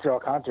Victor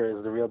Alcantara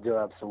is the real deal,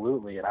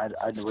 absolutely, and I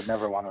would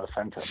never want to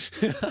offend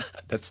him.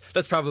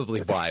 That's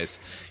probably wise.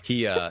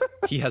 He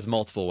has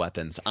multiple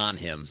weapons on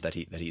him that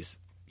he's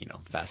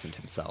fastened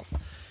himself.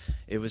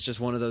 It was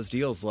just one of those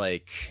deals.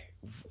 Like,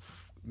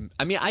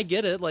 I mean, I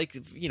get it. Like,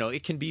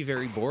 it can be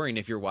very boring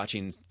if you're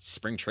watching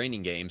spring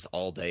training games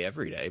all day,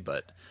 every day.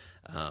 But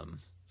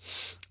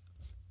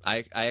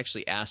I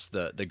actually asked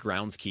the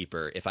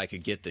groundskeeper if I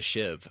could get the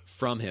shiv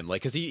from him,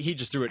 like, because he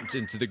just threw it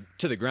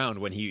to the ground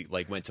when he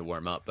like went to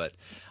warm up, but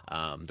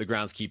the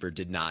groundskeeper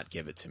did not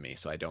give it to me,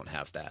 so I don't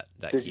have that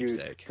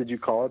keepsake. Did you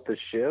call it the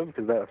shiv?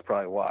 Because that's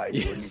probably why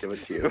he wouldn't give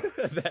it to you.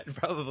 That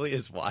probably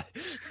is why.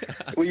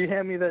 Will you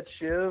hand me that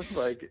shiv?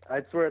 Like,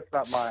 I swear it's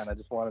not mine. I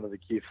just wanted it as a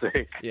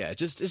keepsake. Yeah,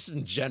 just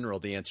in general,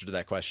 the answer to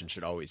that question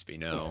should always be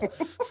no.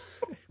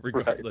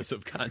 Regardless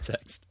of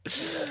context.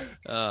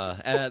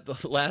 And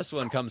the last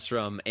one comes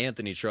from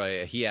Anthony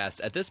Troy. He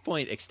asked, at this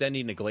point,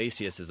 extending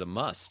Iglesias is a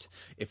must.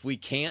 If we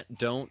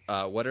don't,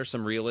 what are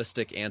some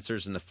realistic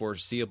answers in the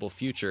foreseeable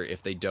future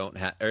if they don't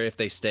or if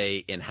they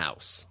stay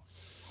in-house?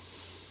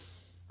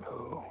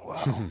 Oh,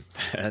 wow.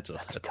 That's a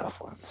tough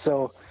one.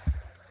 So,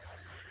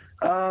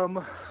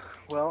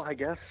 well, I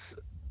guess,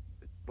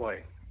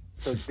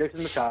 so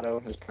Dixon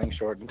Machado is playing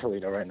short in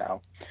Toledo right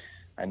now.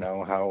 I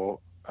know how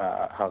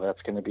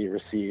that's going to be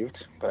received,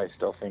 but I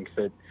still think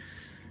that,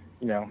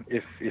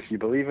 if you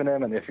believe in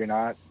him and if you're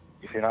not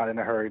in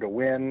a hurry to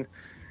win,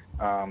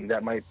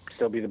 that might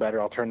still be the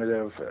better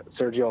alternative.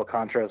 Sergio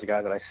Alcantara is a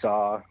guy that I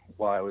saw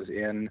while I was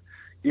in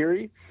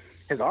Erie,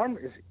 his arm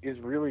is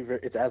really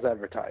it's as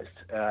advertised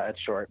at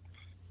short,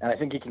 and I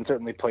think he can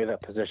certainly play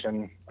that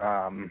position.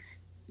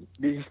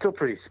 He's still a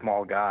pretty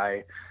small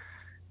guy.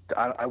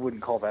 I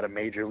wouldn't call that a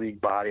major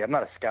league body. I'm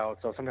not a scout,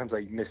 so sometimes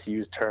I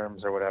misuse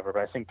terms or whatever,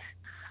 but I think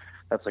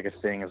that's like a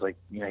thing, is like,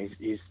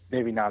 he's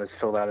maybe not as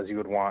filled out as you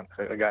would want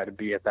a guy to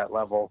be at that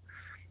level.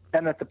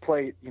 And at the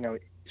plate,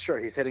 sure,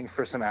 he's hitting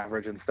for some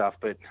average and stuff,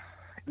 but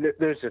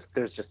there's just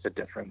a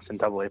difference in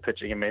Double-A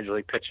pitching and Major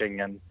League pitching.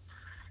 And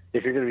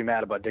if you're going to be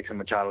mad about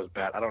Dixon Machado's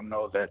bat, I don't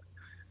know that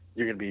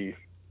you're going to be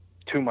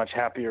too much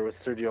happier with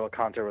Sergio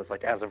Alcantara was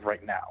like as of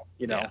right now.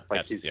 He's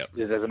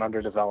as an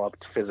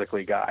underdeveloped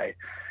physically guy.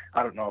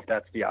 I don't know if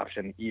that's the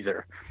option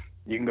either.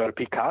 You can go to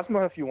Pete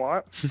Kozma if you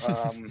want.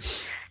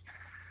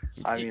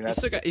 I mean,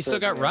 you still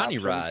got Ronnie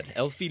Rod,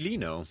 El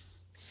Filino.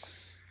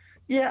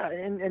 Yeah,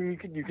 and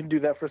you can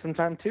do that for some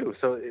time too.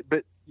 So,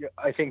 but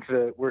I think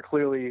that we're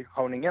clearly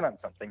honing in on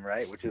something,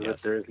 right? Which is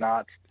that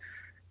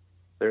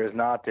there is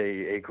not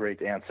a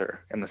great answer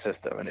in the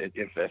system, and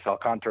if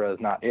Alcantara is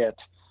not it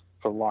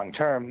for the long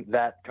term,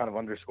 that kind of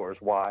underscores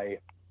why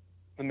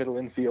the middle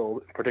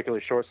infield,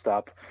 particularly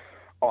shortstop,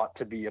 ought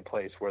to be a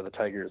place where the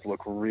Tigers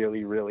look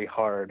really, really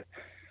hard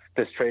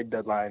this trade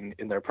deadline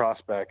in their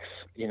prospects.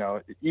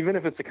 Even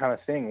if it's the kind of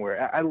thing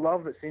where I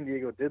love that San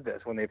Diego did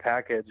this when they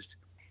packaged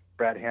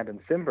Brad Hand and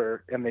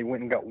Simber, and they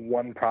went and got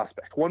one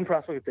prospect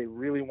that they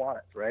really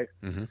wanted, right?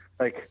 Mm-hmm.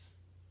 Like,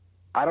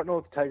 I don't know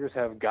if the Tigers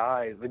have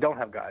guys. They don't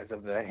have guys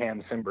of the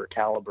Hand Simber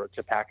caliber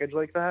to package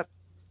like that.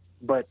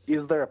 But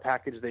is there a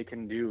package they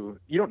can do?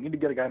 You don't need to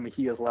get a guy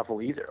Mejia's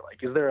level either.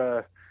 Like, is there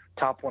a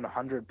top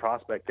 100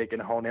 prospect they can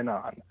hone in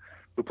on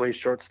who plays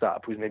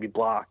shortstop, who's maybe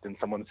blocked in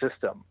someone's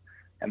system,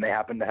 and they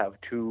happen to have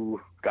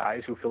two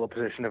guys who fill a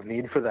position of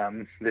need for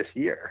them this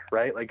year,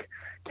 right? Like,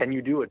 can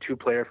you do a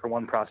 2-player for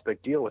 1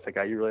 prospect deal with a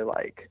guy you really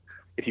like?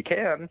 If you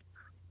can,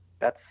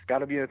 that's got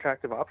to be an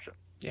attractive option.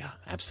 Yeah,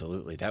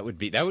 absolutely. That would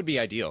be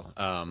ideal.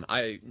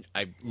 I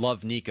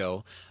love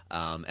Nico,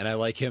 and I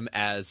like him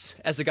as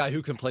a guy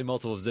who can play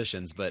multiple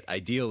positions. But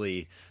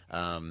ideally,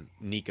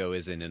 Nico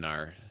isn't in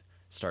our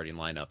starting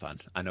lineup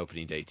on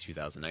opening day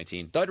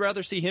 2019. Though I'd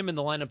rather see him in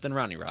the lineup than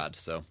Ronnie Rod.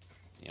 So,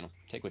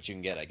 take what you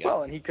can get, I guess.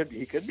 Well, and he could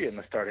be in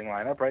the starting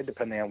lineup, right?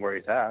 Depending on where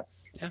he's at.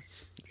 Yeah,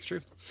 that's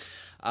true.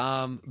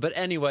 But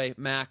anyway,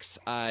 Max,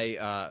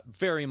 I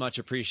very much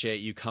appreciate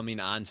you coming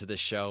on to the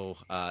show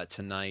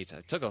tonight.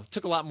 I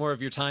took a lot more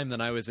of your time than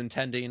I was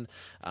intending,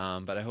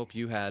 but I hope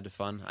you had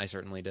fun. I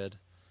certainly did.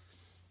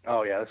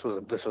 Oh yeah, this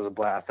was a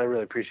blast. I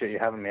really appreciate you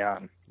having me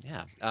on.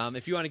 Yeah.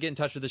 If you want to get in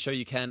touch with the show,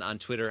 you can on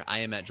Twitter. I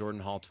am at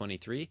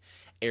JordanHall23.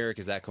 Eric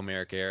is at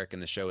Comeric Eric,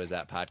 and the show is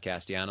at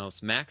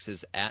Podcastellanos. Max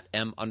is at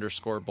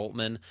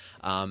M_Boltman.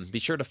 Be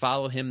sure to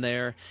follow him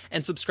there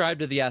and subscribe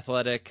to The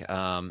Athletic,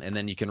 and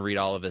then you can read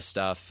all of his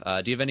stuff.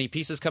 Do you have any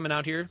pieces coming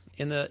out here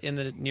in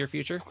the near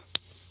future?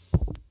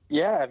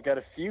 Yeah, I've got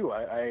a few.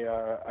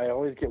 I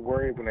always get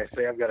worried when I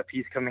say I've got a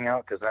piece coming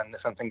out, because then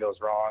if something goes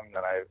wrong,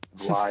 then I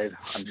lied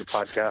on the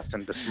podcast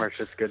and besmirched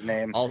its good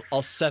name. All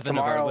 7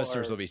 of our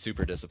listeners will be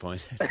super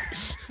disappointed.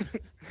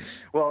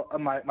 Well,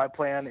 my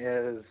plan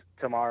is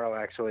tomorrow,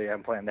 actually,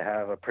 I'm planning to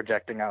have a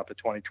projecting out the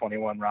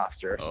 2021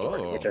 roster,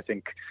 which I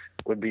think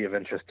would be of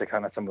interest to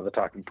kind of some of the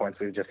talking points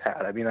we've just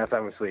had. I mean, that's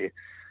obviously,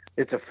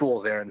 it's a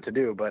fool's errand to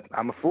do, but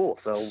I'm a fool,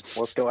 so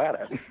let's go at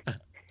it.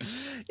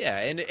 Yeah,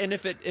 and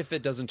if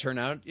it doesn't turn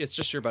out, it's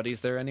just your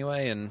buddies there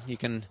anyway, and you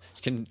can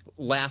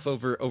laugh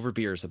over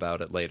beers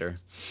about it later.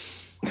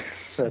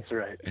 That's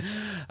right.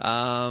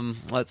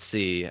 Let's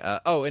see.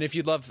 And if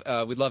we'd love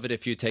it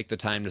if you take the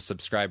time to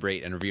subscribe,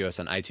 rate, and review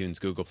us on iTunes,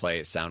 Google Play,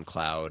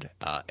 SoundCloud,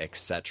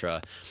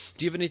 etc.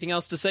 Do you have anything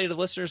else to say to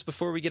listeners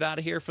before we get out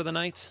of here for the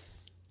night?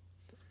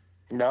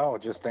 No,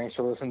 just thanks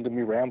for listening to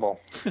me ramble.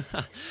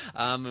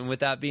 And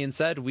with that being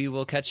said, we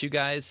will catch you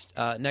guys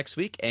next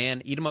week,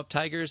 and eat 'em up,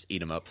 Tigers,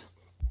 eat 'em up.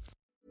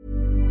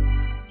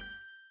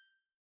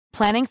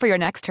 Planning for your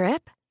next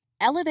trip?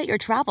 Elevate your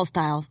travel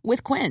style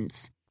with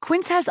Quince.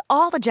 Quince has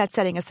all the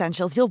jet-setting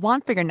essentials you'll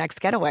want for your next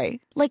getaway,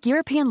 like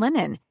European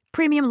linen,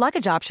 premium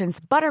luggage options,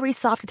 buttery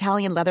soft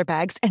Italian leather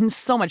bags, and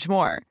so much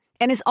more.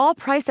 And is all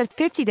priced at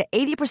 50 to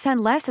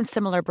 80% less than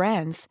similar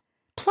brands.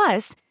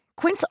 Plus,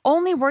 Quince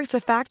only works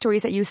with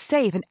factories that use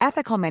safe and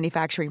ethical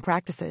manufacturing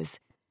practices.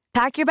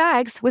 Pack your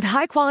bags with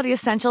high-quality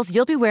essentials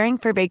you'll be wearing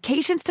for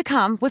vacations to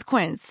come with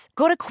Quince.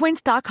 Go to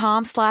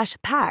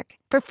quince.com/pack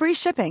for free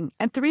shipping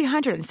and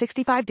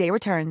 365-day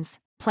returns.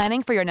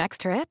 Planning for your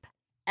next trip?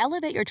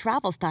 Elevate your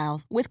travel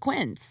style with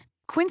Quince.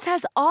 Quince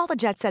has all the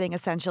jet-setting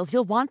essentials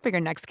you'll want for your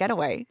next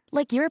getaway,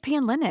 like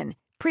European linen,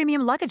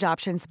 premium luggage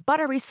options,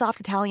 buttery soft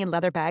Italian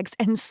leather bags,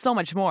 and so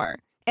much more.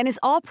 And is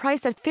all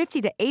priced at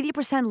 50 to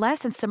 80% less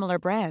than similar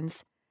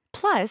brands.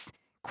 Plus,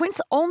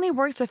 Quince only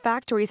works with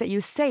factories that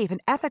use safe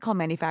and ethical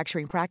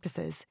manufacturing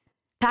practices.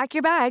 Pack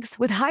your bags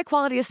with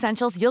high-quality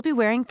essentials you'll be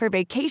wearing for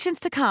vacations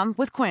to come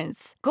with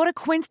Quince. Go to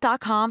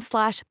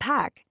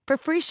quince.com/pack for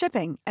free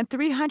shipping and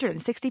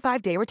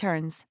 365-day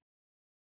returns.